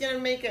good. He's going to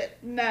make it.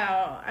 No.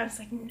 I was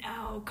like,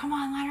 no. Come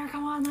on,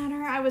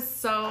 Leonard. I was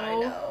so... I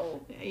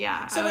know.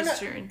 Yeah, so I was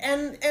cheering.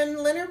 And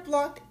Leonard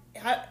blocked...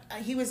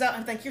 He was out.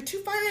 I'm like, you're too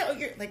far out.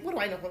 You're like, what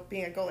do I know about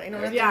being a goalie? I know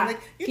nothing. I'm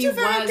like, you're too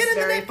far out. Get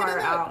in the net. Far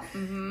out.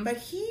 Mm-hmm. But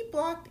he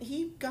blocked.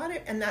 He got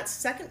it. And that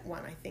second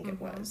one, I think it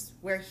was,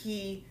 where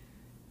he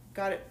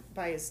got it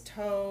by his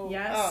toe.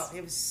 Yes. Oh,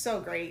 it was so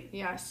great.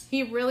 Yes.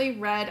 He really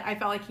read, I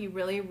felt like he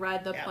really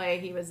read the play.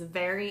 He was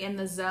very in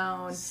the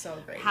zone. So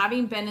great.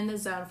 Having been in the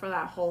zone for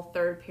that whole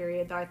third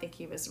period, though, I think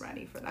he was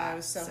ready for that. I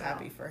was so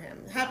happy for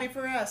him. Happy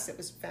for us. It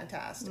was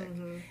fantastic.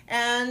 Mm-hmm.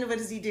 And what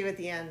does he do at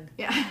the end?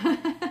 Yeah.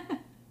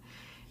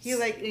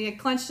 He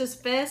clenched his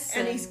fists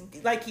and he's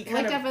like he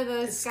kind looked of up at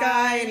the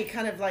sky and he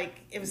kind of like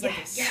it was like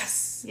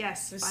yes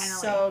it was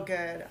finally so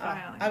good.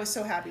 I was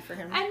so happy for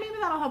him, and maybe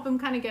that'll help him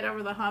kind of get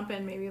over the hump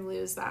and maybe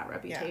lose that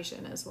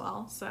reputation as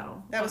well.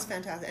 So that was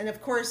fantastic, and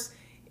of course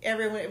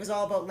it was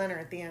all about Leonard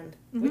at the end,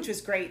 which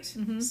was great.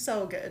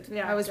 So good.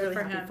 I was really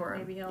happy for him.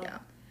 Maybe he'll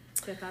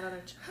get that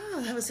other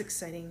that was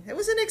exciting. It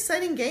was an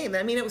exciting game.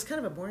 I mean, it was kind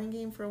of a boring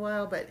game for a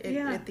while, but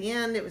at the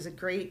end it was a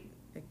great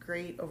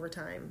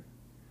overtime.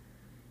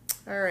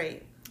 All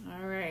right.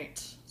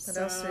 What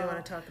else do we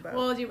want to talk about?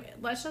 Well,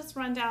 let's just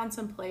run down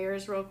some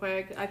players real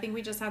quick. I think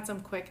we just had some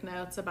quick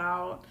notes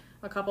about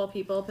a couple of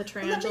people.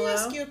 Pietrangelo. Let me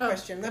ask you a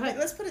question.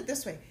 Let's put it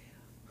this way.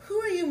 Who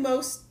are you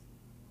most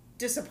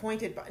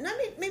disappointed by?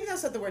 Maybe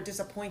that's not the word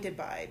disappointed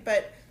by,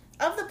 but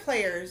of the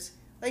players,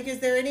 like, is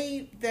there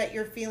any that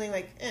you're feeling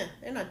like,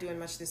 they're not doing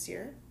much this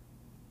year?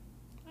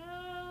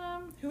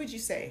 Who would you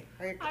say?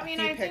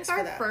 I think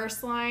our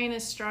first line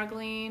is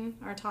struggling.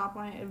 Our top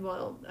line,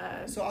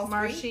 so all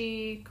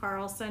Marshy,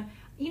 Carlson.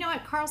 You know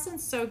what?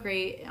 Carlson's so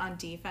great on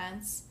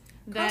defense.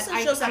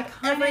 Carlson shows up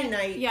every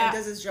night and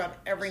does his job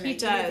every night. He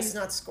does. Even if he's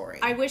not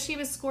scoring. I wish he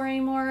was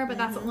scoring more, but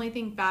that's the only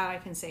thing bad I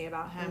can say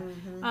about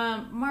him.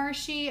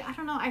 Marshy, I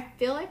don't know. I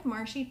feel like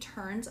Marshy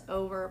turns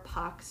over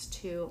pucks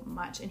too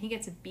much, and he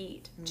gets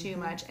beat too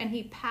much, and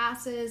he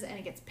passes and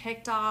it gets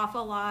picked off a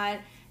lot.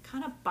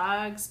 Kind of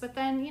bugs, but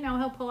then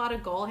he'll pull out a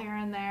goal here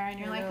and there, and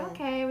you're like,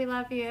 okay, we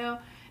love you.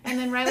 And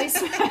then Riley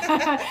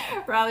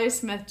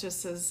Smith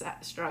just has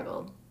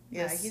struggled.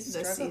 He's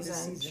this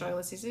season. Struggled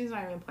this season. He's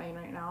not even playing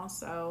right now.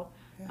 So,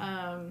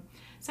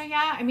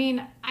 I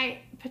mean,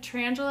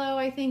 Pietrangelo,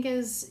 I think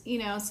is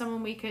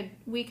someone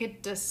we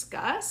could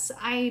discuss.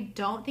 I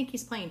don't think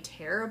he's playing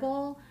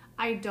terrible.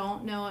 I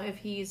don't know if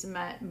he's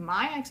met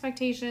my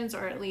expectations,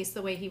 or at least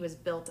the way he was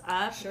built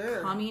up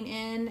coming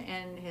in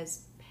and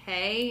his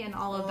pay and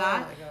all of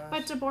that.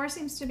 But DeBoer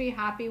seems to be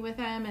happy with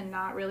him and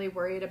not really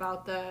worried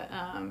about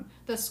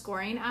the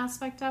scoring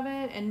aspect of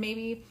it. And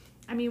maybe,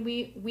 I mean,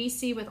 we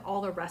see with all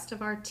the rest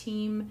of our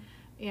team,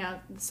 you know,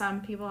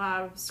 some people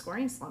have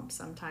scoring slumps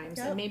sometimes,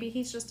 and maybe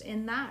he's just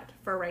in that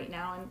for right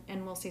now,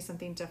 and we'll see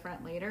something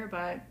different later.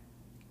 But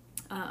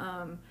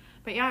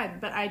yeah,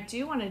 but I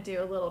do want to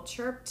do a little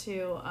chirp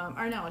to,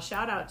 a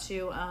shout out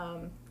to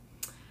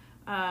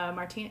Alec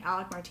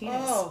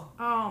Martinez. Oh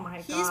my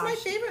gosh. He's my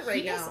favorite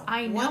right now.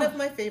 I know. One of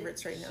my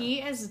favorites right now.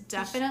 He is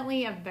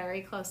definitely a very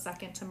close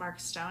second to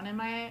Mark Stone in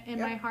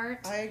my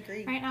heart. I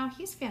agree. Right now,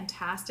 he's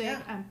fantastic.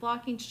 And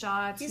blocking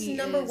shots. He's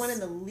number one in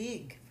the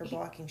league for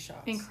blocking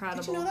shots.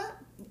 Incredible. Did you know that?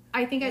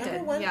 I think I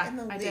did.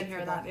 Yeah, I did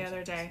hear that the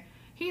other day.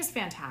 He's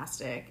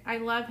fantastic. I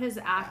love his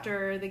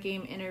after the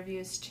game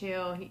interviews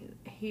too.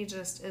 He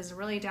just is a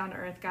really down to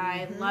earth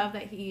guy. I love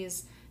that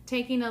he's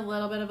taking a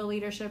little bit of a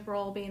leadership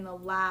role, being the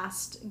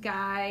last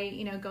guy,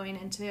 you know, going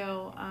into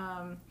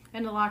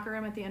in the locker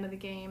room at the end of the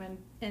game and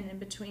in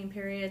between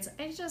periods.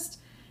 It's just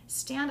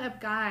stand up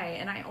guy.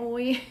 And I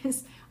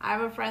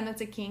have a friend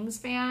that's a Kings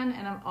fan,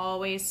 and I'm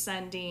always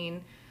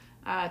sending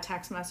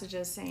text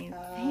messages saying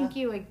thank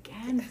you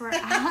again for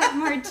Alec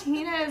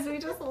Martinez. We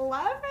just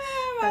love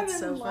him. I'm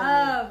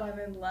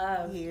in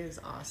love. He is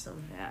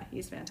awesome. Yeah,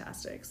 he's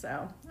fantastic.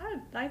 So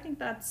I think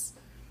that's.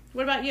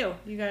 What about you?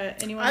 You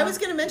got anyone? I was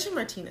going to mention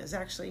Martinez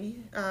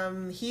actually.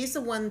 He's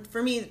the one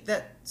for me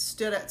that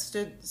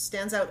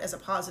stands out as a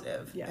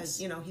positive. Yes.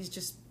 As, you know, he's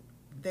just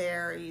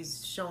there.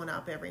 He's showing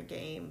up every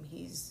game.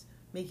 He's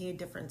making a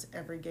difference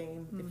every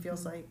game. It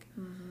feels like.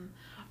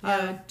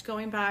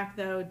 Going back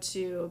though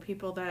to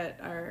people that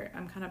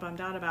I'm kind of bummed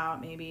out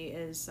about maybe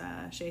is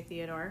Shea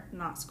Theodore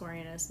not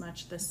scoring as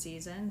much this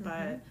season,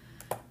 but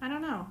I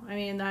don't know. I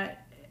mean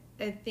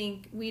I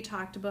think we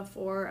talked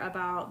before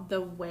about the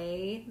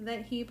way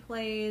that he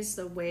plays,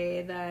 the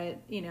way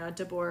that, you know,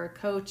 DeBoer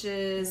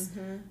coaches,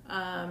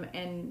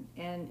 and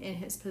in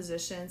his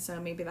position. So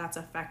maybe that's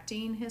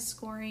affecting his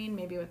scoring.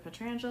 Maybe with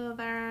Pietrangelo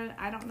there,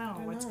 I don't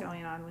know what's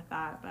going on with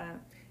that. But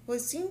well,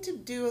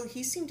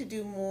 he seemed to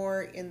do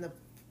more in the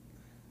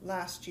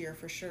last year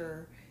for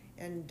sure,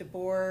 and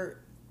DeBoer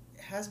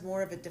has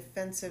more of a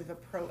defensive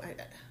approach.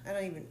 I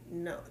don't even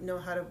know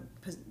how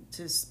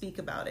to speak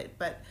about it,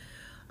 but.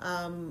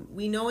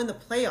 We know in the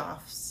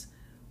playoffs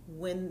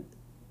when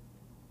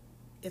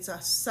it's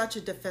such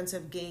a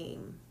defensive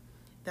game,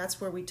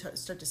 that's where we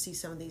start to see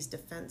some of these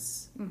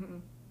defense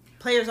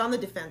players on the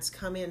defense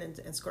come in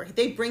and score.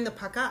 They bring the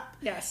puck up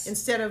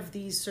instead of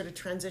these sort of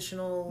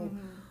transitional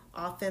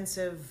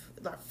offensive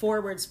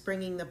forwards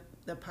bringing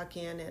the puck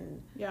in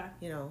and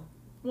you know.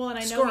 Well, and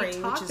I know scoring,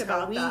 we talked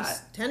about that.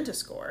 We tend to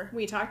score.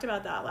 We talked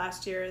about that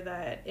last year,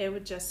 that it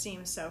would just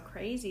seem so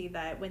crazy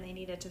that when they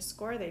needed to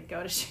score, they'd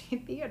go to Shea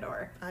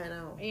Theodore. I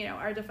know. You know,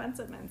 our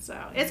defenseman. So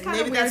it's kind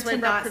of weird to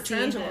not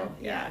see him.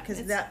 Yeah,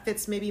 because that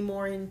fits maybe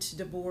more into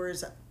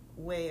DeBoer's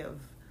way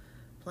of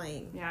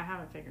playing. Yeah, I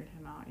haven't figured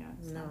him out yet.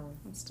 So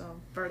no.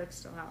 Verdict's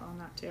still out on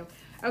that too.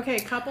 Okay,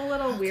 a couple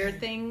little weird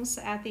things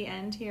at the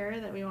end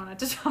here that we wanted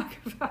to talk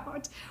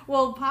about.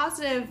 Well,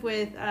 positive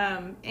with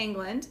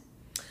England.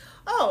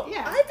 Oh,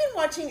 yeah. I've been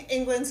watching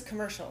England's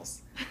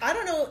commercials. I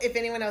don't know if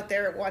anyone out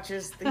there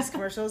watches these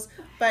commercials,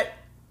 but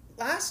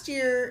last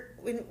year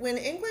when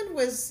England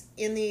was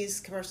in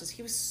these commercials,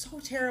 he was so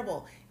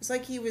terrible. It was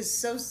like he was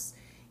so,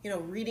 you know,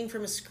 reading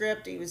from a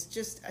script. He was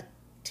just a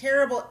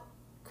terrible,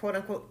 quote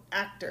unquote,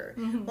 actor.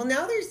 Well,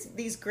 now there's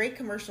these great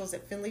commercials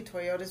that Findlay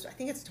Toyota's, I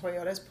think it's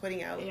Toyota's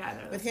putting out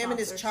with him and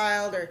his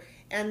child,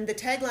 and the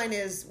tagline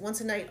is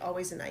once a night,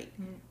 always a night.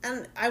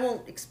 And I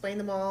won't explain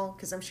them all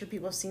because I'm sure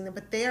people have seen them,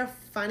 but they are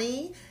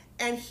funny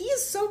and he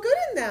is so good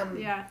in them.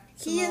 Yeah.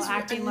 He is a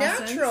natural.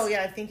 Lessons.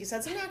 Yeah, I think he's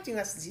had some acting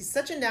lessons. He's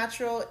such a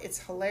natural. It's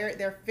hilarious.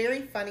 They're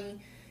very funny.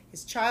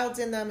 His child's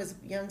in them, his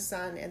young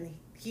son, and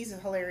he's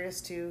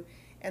hilarious too.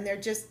 And they're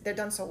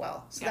done so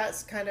well. So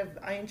that's kind of,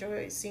 I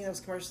enjoy seeing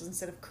those commercials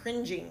instead of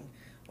cringing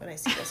when I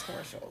see those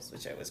commercials,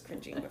 which I was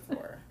cringing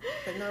before.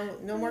 But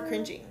no more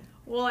cringing.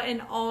 Well,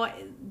 and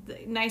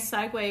nice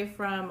segue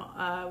from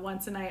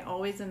Once a Night,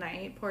 Always a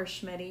Night. Poor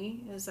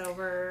Schmitty is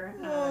over.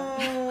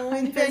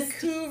 In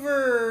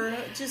Vancouver.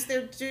 Just,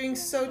 they're doing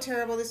so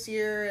terrible this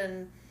year.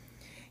 And,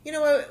 you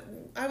know,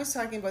 I was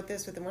talking about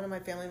this with one of my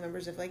family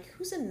members of, like,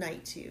 who's a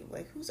night to you?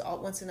 Like, who's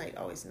once a night,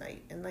 always a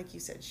night? And like you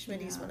said,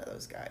 Schmitty's one of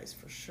those guys,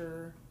 for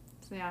sure.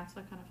 So, so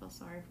I kind of feel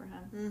sorry for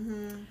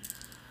him.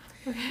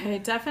 Okay,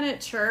 definite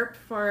chirp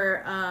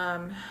for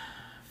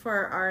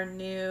our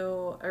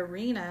new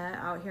arena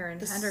out here in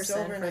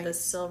Henderson for the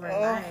Silver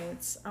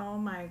Knights. Oh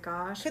my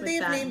gosh. Could they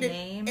have named it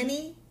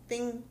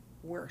anything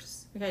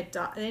worse? Okay,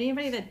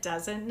 anybody that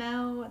doesn't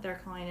know,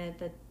 they're calling it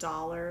the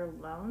Dollar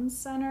Loan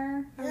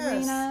Center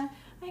Arena.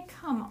 Like,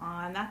 come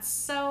on. That's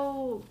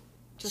so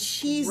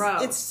just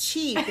gross. It's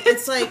cheap.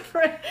 It's like...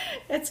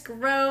 it's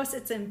gross.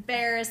 It's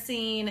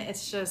embarrassing.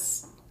 It's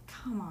just...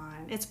 Come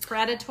on. It's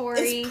predatory.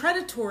 It's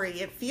predatory.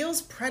 It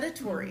feels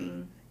predatory.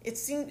 it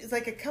seems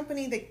like a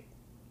company that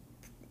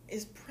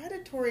is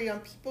predatory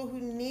on people who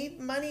need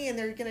money, and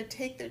they're going to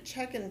take their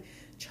check and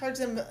charge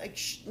them like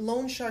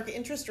loan shark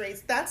interest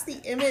rates. That's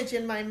the image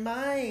in my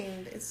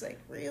mind. It's like,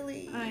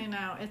 really? I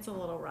know, it's a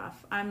little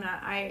rough.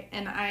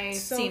 I've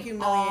so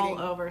seen all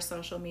over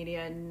social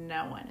media,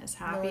 no one is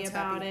happy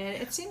about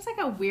it. It seems like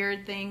a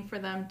weird thing for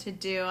them to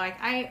do. Like,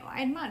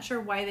 I'm not sure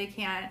why they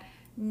can't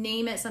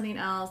name it something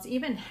else.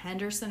 Even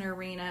Henderson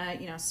Arena,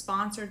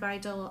 sponsored by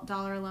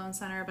Dollar Loan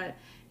Center, but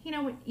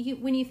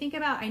when you think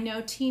about, I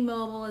know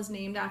T-Mobile is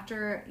named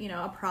after,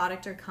 a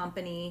product or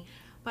company,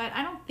 but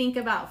I don't think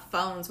about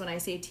phones when I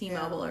say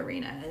T-Mobile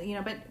Arena,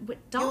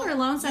 but Dollar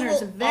Loan Center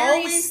is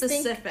very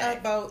specific. Think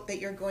about that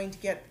you're going to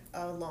get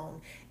a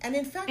loan. And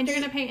in fact, and you're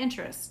going to pay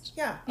interest.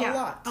 Yeah,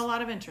 a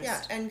lot of interest.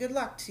 Yeah, and good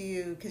luck to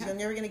you, because you're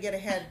never going to get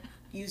ahead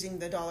using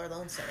the Dollar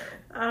Loan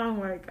Center. Oh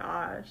my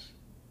gosh.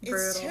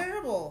 Brutal. It's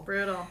terrible.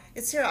 Brutal.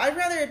 It's terrible. I'd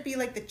rather it be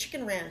like the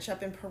Chicken Ranch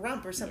up in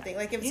Pahrump or something.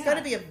 Like, if it's got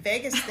to be a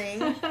Vegas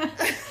thing.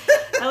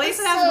 At least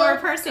it has more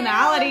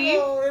personality.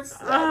 So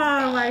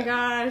my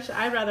gosh.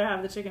 I'd rather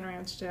have the Chicken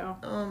Ranch too.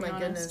 Oh my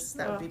goodness.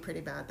 That would be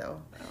pretty bad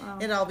though. Oh.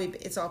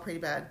 It's all pretty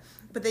bad.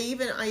 But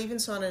I even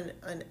saw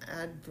an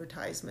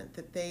advertisement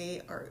that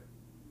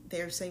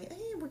they're saying,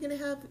 hey, we're going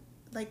to have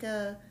like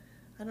I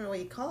don't know what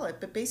you call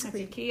it, but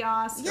basically like a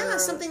kiosk. Yeah,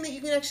 something that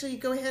you can actually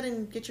go ahead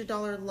and get your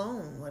dollar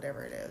loan,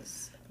 whatever it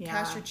is.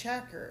 Cash your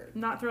check or...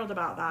 Not thrilled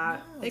about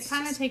that. No, it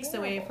kind of takes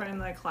away from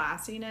the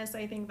classiness,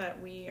 I think,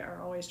 that we are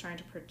always trying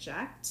to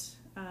project.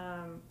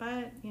 But,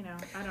 I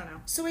don't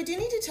know. So I do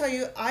need to tell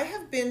you, I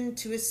have been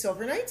to a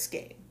Silver Knights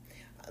game.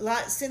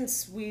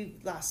 Since we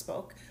last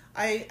spoke,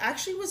 I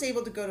actually was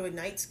able to go to a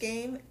Knights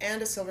game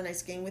and a Silver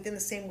Knights game within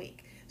the same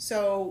week.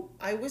 So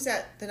I was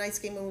at the Knights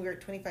game when we were at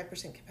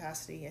 25%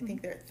 capacity. I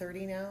think they're at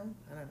 30 now.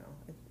 I don't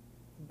know.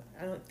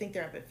 I don't think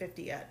they're up at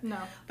 50 yet. No.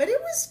 But it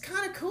was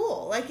kind of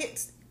cool. Like,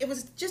 it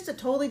was just a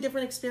totally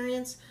different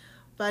experience,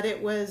 but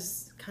it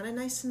was kind of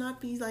nice to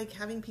not be like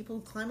having people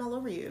climb all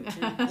over you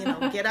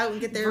to, get out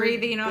and get their...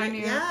 breathing on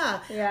you.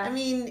 Yeah. I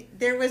mean,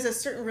 there was a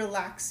certain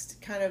relaxed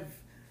kind of...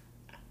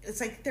 It's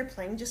like they're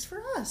playing just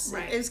for us.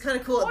 Right. It was kind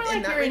of cool. More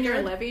like you're in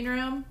your living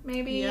room,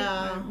 maybe.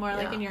 Yeah. More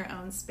like in your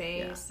own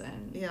space.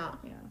 Yeah.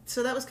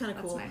 So that was kind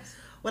of cool. Nice.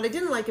 What I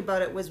didn't like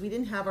about it was we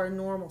didn't have our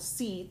normal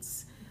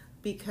seats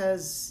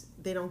because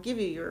they don't give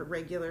you your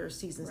regular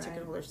season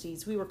ticket holder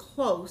seats. We were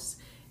close,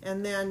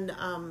 and then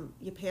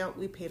we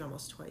paid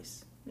almost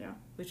twice. Yeah.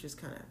 Which was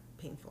kind of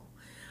painful.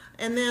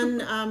 And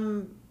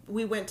then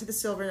we went to the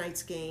Silver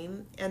Knights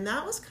game, and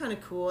that was kind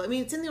of cool. I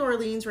mean, it's in New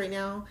Orleans right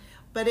now,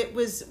 but it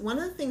was one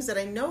of the things that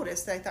I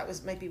noticed that I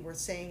thought might be worth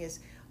saying is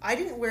I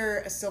didn't wear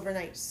a Silver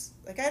Knights,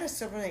 like I had a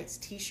Silver Knights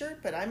t-shirt,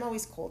 but I'm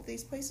always cold at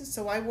these places,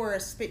 so I wore a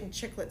Spit and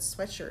Chicklets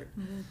sweatshirt.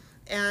 Mm-hmm.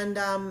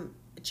 And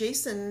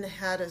Jason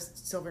had a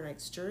Silver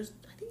Knights jersey,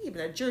 I think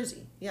even a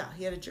jersey. Yeah,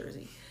 he had a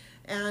jersey.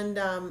 And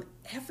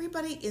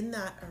everybody in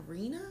that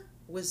arena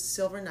was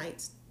Silver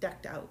Knights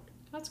decked out.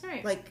 That's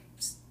great. Like,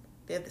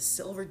 they had the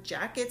silver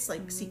jackets,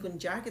 like sequin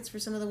jackets for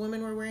some of the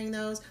women were wearing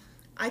those.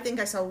 I think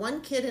I saw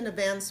one kid in a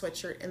Vans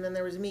sweatshirt, and then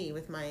there was me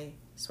with my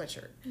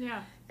sweatshirt.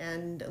 Yeah.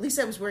 And at least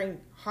I was wearing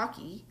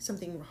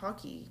something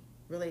hockey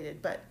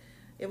related, but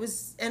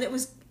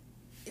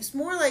it's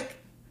more like,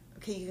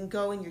 okay, you can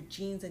go in your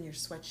jeans and your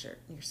sweatshirt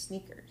and your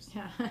sneakers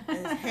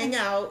and hang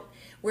out.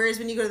 Whereas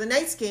when you go to the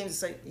Knights games,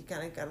 it's like you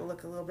kind of got to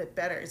look a little bit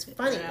better. It's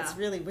funny. Yeah. It's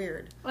really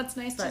weird. Well, it's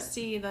nice to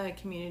see the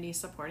community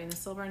supporting the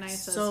Silver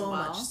Knights as well. So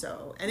much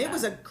so. And it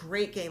was a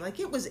great game. Like,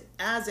 it was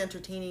as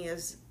entertaining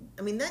as,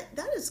 I mean,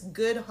 that is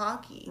good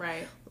hockey.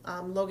 Right.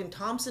 Logan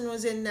Thompson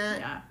was in that.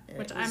 Yeah,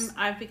 which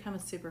I've become a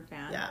super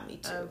fan. Yeah, me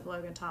too. Of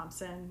Logan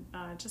Thompson.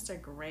 Just a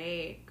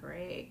great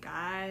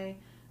guy.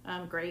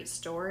 Great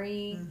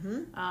story.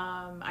 Mm-hmm.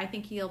 I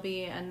think he'll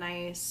be a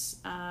nice,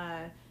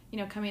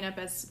 coming up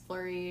as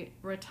Fleury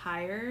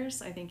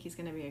retires. I think he's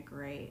going to be a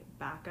great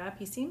backup.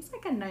 He seems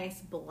like a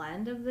nice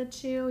blend of the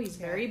two. He's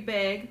very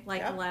big,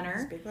 like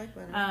Leonard. He's big like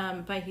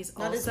Leonard. But he's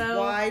not also as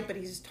wide, but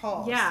he's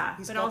tall. Yeah,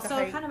 but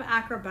also kind of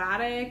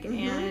acrobatic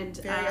and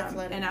very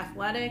athletic. And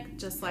athletic,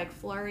 just like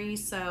Fleury.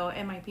 So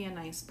it might be a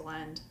nice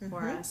blend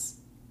for us.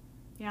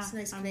 Yeah, he's a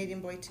nice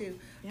Canadian boy too.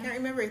 Yeah. Can't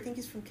remember. I think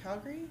he's from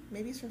Calgary.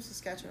 Maybe he's from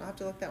Saskatchewan. I'll have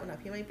to look that one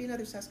up. He might be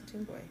another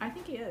Saskatoon boy. I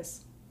think he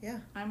is. Yeah.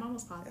 I'm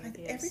almost positive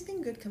he is.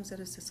 Everything good comes out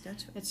of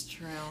Saskatchewan. It's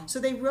true. So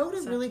they wrote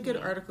a really good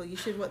article. You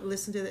should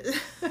listen to this.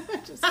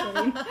 Just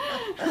kidding.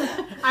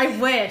 I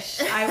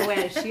wish.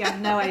 You have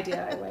no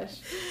idea. I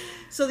wish.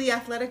 So the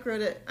Athletic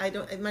wrote it.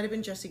 It might have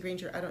been Jesse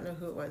Granger. I don't know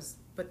who it was,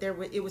 but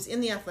it was in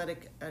the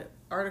Athletic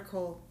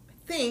article, I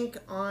think,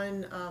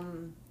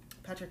 on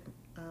Patrick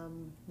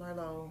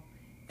Marleau.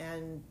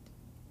 And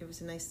it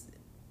was a nice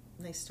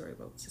story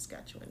about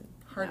Saskatchewan.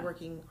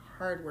 Hardworking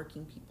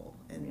people,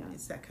 and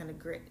it's that kind of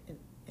grit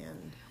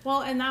and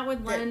that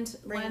would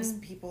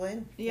lend people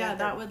in. Yeah,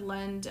 that would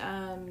lend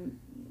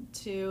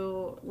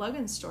to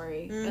Logan's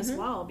story as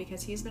well,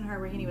 because he's been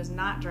hardworking. He was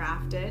not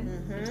drafted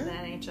into the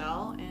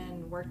NHL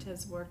and worked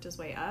his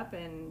way up,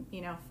 and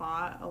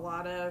fought a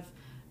lot of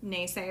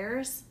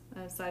naysayers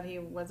said he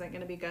wasn't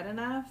going to be good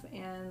enough,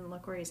 and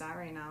look where he's at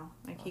right now.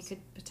 Like, awesome. He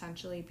could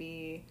potentially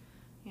be,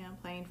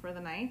 playing for the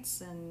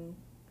Knights and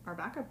our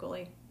backup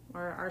goalie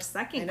or our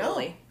second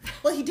goalie.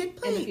 Well, he did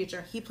play in the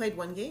future. He played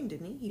one game,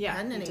 didn't he? He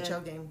had an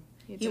NHL game.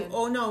 He did.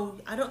 Oh no,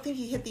 I don't think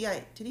he hit the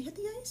ice. Did he hit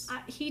the ice?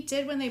 He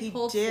did when they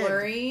pulled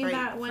Fleury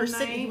that one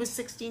night. He was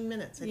 16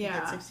 minutes. He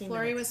had 16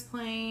 Fleury minutes. was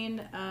playing.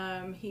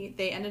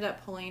 They ended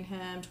up pulling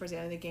him towards the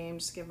end of the game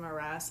just to give him a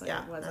rest. Like,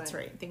 that's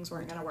right. Things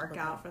weren't going to work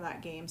out for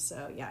that game.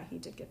 So he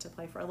did get to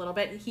play for a little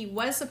bit. He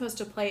was supposed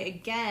to play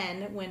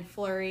again when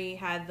Fleury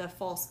had the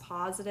false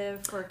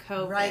positive for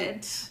COVID.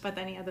 Right. But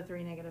then he had the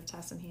 3 negative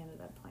tests and he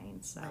ended up playing.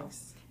 So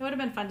nice. It would have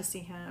been fun to see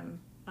him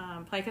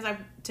play, because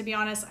to be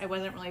honest, I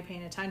wasn't really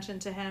paying attention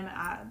to him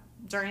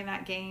during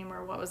that game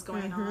or what was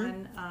going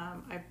on.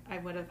 I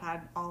would have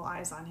had all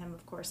eyes on him,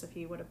 of course, if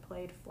he would have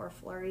played for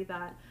Fleury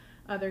that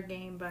other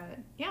game. But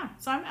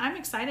so I'm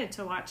excited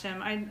to watch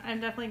him. I'm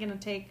definitely going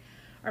to take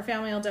our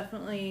family. Will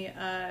definitely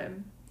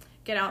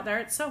get out there.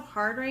 It's so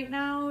hard right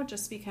now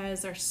just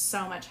because there's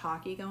so much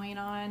hockey going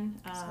on.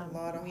 A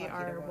lot of we hockey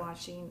are to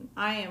watch.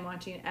 I am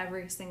watching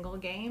every single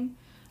game.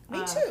 Me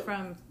too.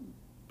 From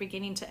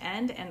beginning to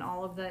end, and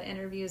all of the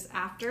interviews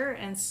after.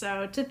 And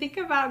so to think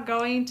about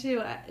going to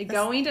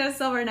a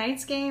Silver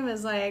Knights game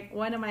is like,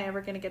 when am I ever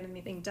going to get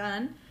anything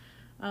done?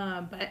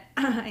 But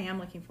I am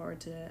looking forward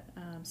to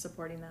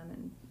supporting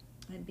them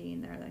and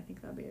being there. I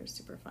think that'll be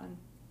super fun.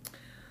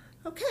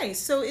 Okay,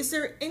 so is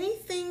there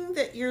anything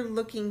that you're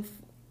looking for?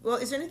 Well,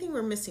 is there anything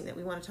we're missing that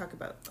we want to talk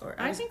about?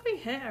 I think we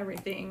hit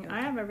everything. Okay.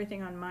 I have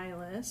everything on my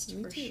list.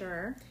 Me for too.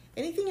 Sure.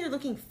 Anything you're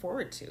looking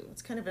forward to?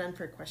 It's kind of an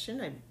unfair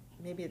question.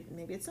 Maybe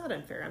it's not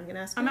unfair. I'm going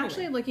to ask you. I'm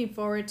actually looking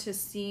forward to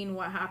seeing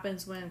what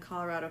happens when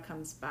Colorado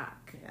comes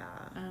back.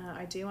 Yeah.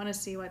 I do want to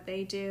see what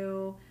they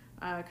do,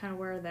 kind of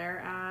where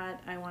they're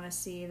at. I want to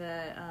see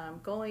the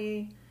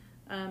goalie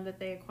that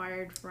they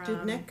acquired from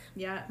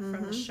Dubnyk.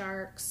 From the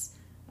Sharks.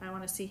 I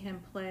want to see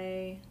him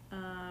play.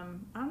 I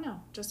don't know.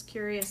 Just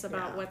curious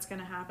about what's going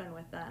to happen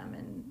with them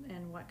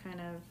and what kind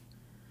of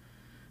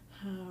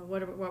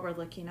what we're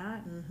looking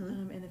at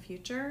in the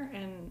future,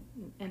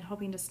 and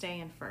hoping to stay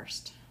in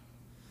first.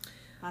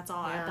 That's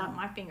all. I thought.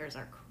 My fingers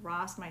are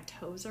crossed, my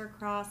toes are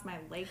crossed, my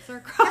legs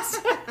are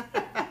crossed.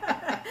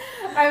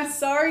 I'm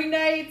sorry,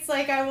 Knights.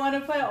 Like, I want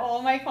to put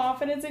all my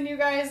confidence in you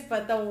guys,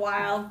 but the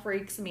Wild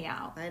freaks me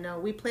out. I know.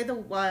 We play the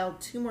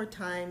Wild 2 more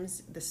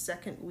times the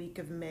second week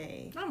of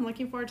May. I'm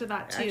looking forward to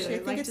that too. Actually, I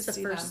think it's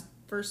the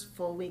first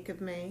full week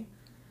of May.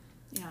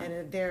 Yeah.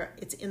 And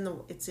it's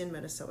in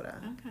Minnesota.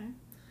 Okay.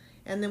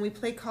 And then we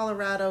play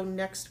Colorado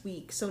next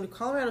week. So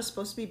Colorado's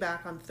supposed to be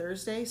back on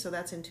Thursday, so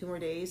that's in 2 more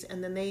days.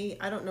 And then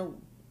I don't know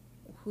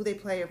who they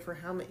play or for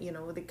how many,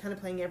 they're kind of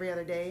playing every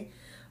other day.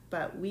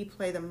 But we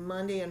play the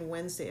Monday and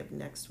Wednesday of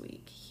next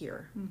week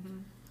here. Mm-hmm.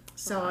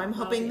 So I'm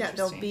hoping that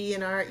they'll be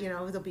in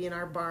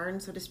our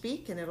barn, so to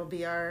speak, and it'll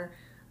be our,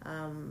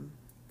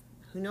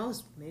 who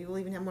knows, maybe we'll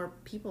even have more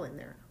people in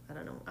there. I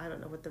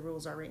don't know what the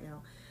rules are right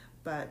now.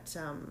 But,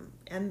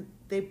 and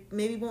they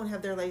maybe won't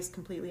have their legs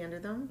completely under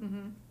them.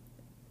 Mm-hmm.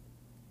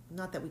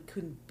 Not that we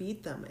couldn't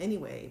beat them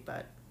anyway,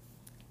 but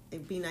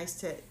it'd be nice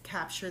to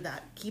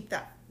keep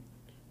that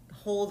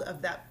hold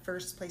of that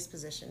first place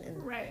position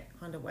in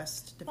Honda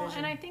West division. Well,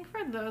 and I think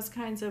for those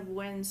kinds of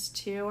wins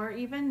too, or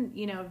even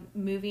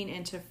moving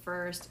into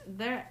first,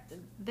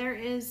 there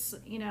is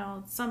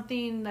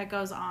something that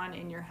goes on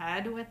in your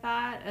head with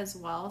that as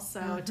well.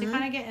 So to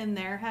kind of get in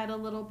their head a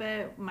little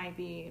bit might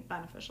be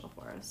beneficial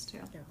for us too.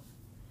 Yeah.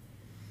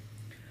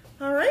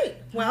 All right.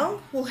 Well,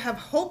 we'll have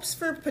hopes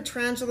for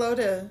Pietrangelo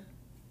to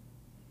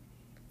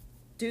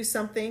do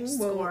something.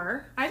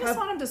 Score. I just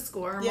want him to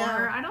score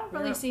more. I don't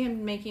really see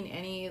him making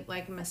any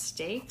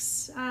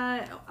mistakes.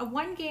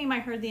 One game I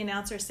heard the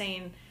announcer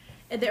saying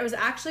there was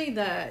actually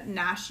the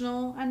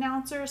national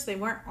announcers. They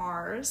weren't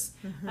ours.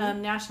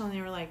 National, and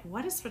they were like,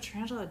 "What is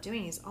Pietrangelo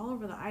doing? He's all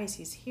over the ice.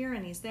 He's here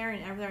and he's there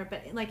and everywhere."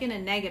 But in a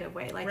negative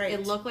way.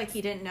 It looked like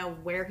he didn't know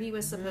where he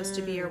was supposed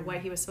to be or what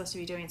he was supposed to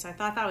be doing. So I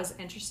thought that was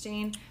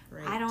interesting.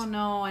 Right. I don't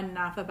know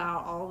enough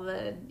about all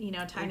the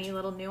tiny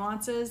little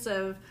nuances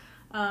of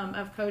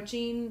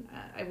coaching.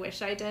 I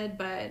wish I did,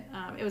 but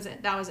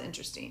that was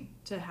interesting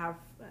to have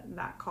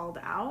that called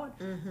out.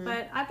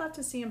 But I'd love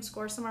to see him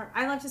score some more.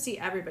 I'd love to see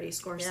everybody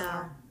score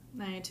some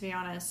more. To be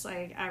honest,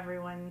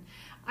 everyone.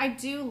 I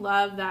do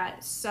love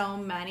that so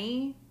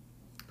many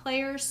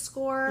players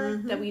score,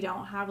 that we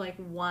don't have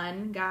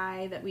one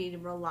guy that we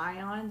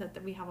rely on,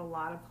 that we have a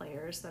lot of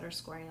players that are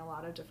scoring a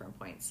lot of different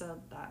points. So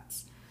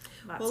that's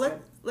well, good.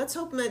 Let's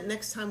hope that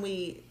next time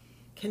we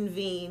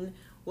convene,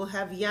 we'll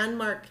have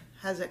Janmark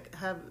have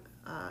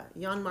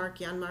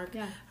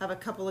a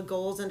couple of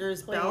goals under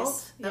his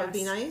belt. That would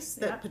be nice.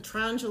 That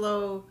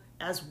Pietrangelo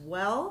as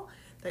well.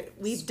 That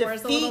we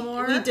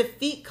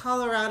defeat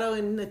Colorado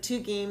in the 2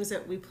 games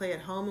that we play at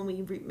home, and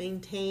we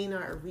retain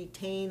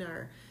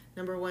our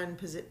number 1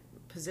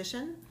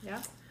 position.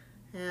 Yeah.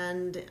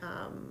 And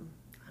I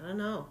don't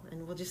know,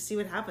 and we'll just see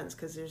what happens,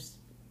 because there's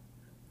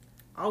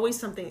always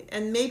something.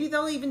 And maybe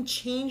they'll even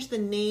change the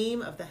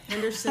name of the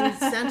Henderson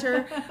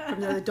Center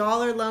from the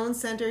Dollar Loan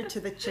Center to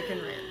the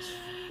Chicken Ranch.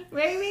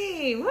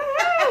 Maybe. Woo!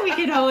 We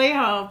can only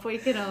hope. We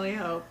can only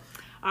hope.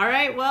 All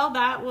right. Well,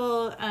 that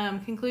will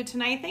conclude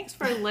tonight. Thanks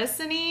for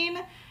listening.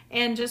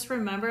 And just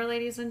remember,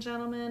 ladies and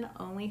gentlemen,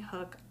 only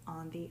hook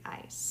on the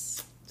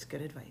ice. It's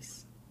good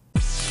advice.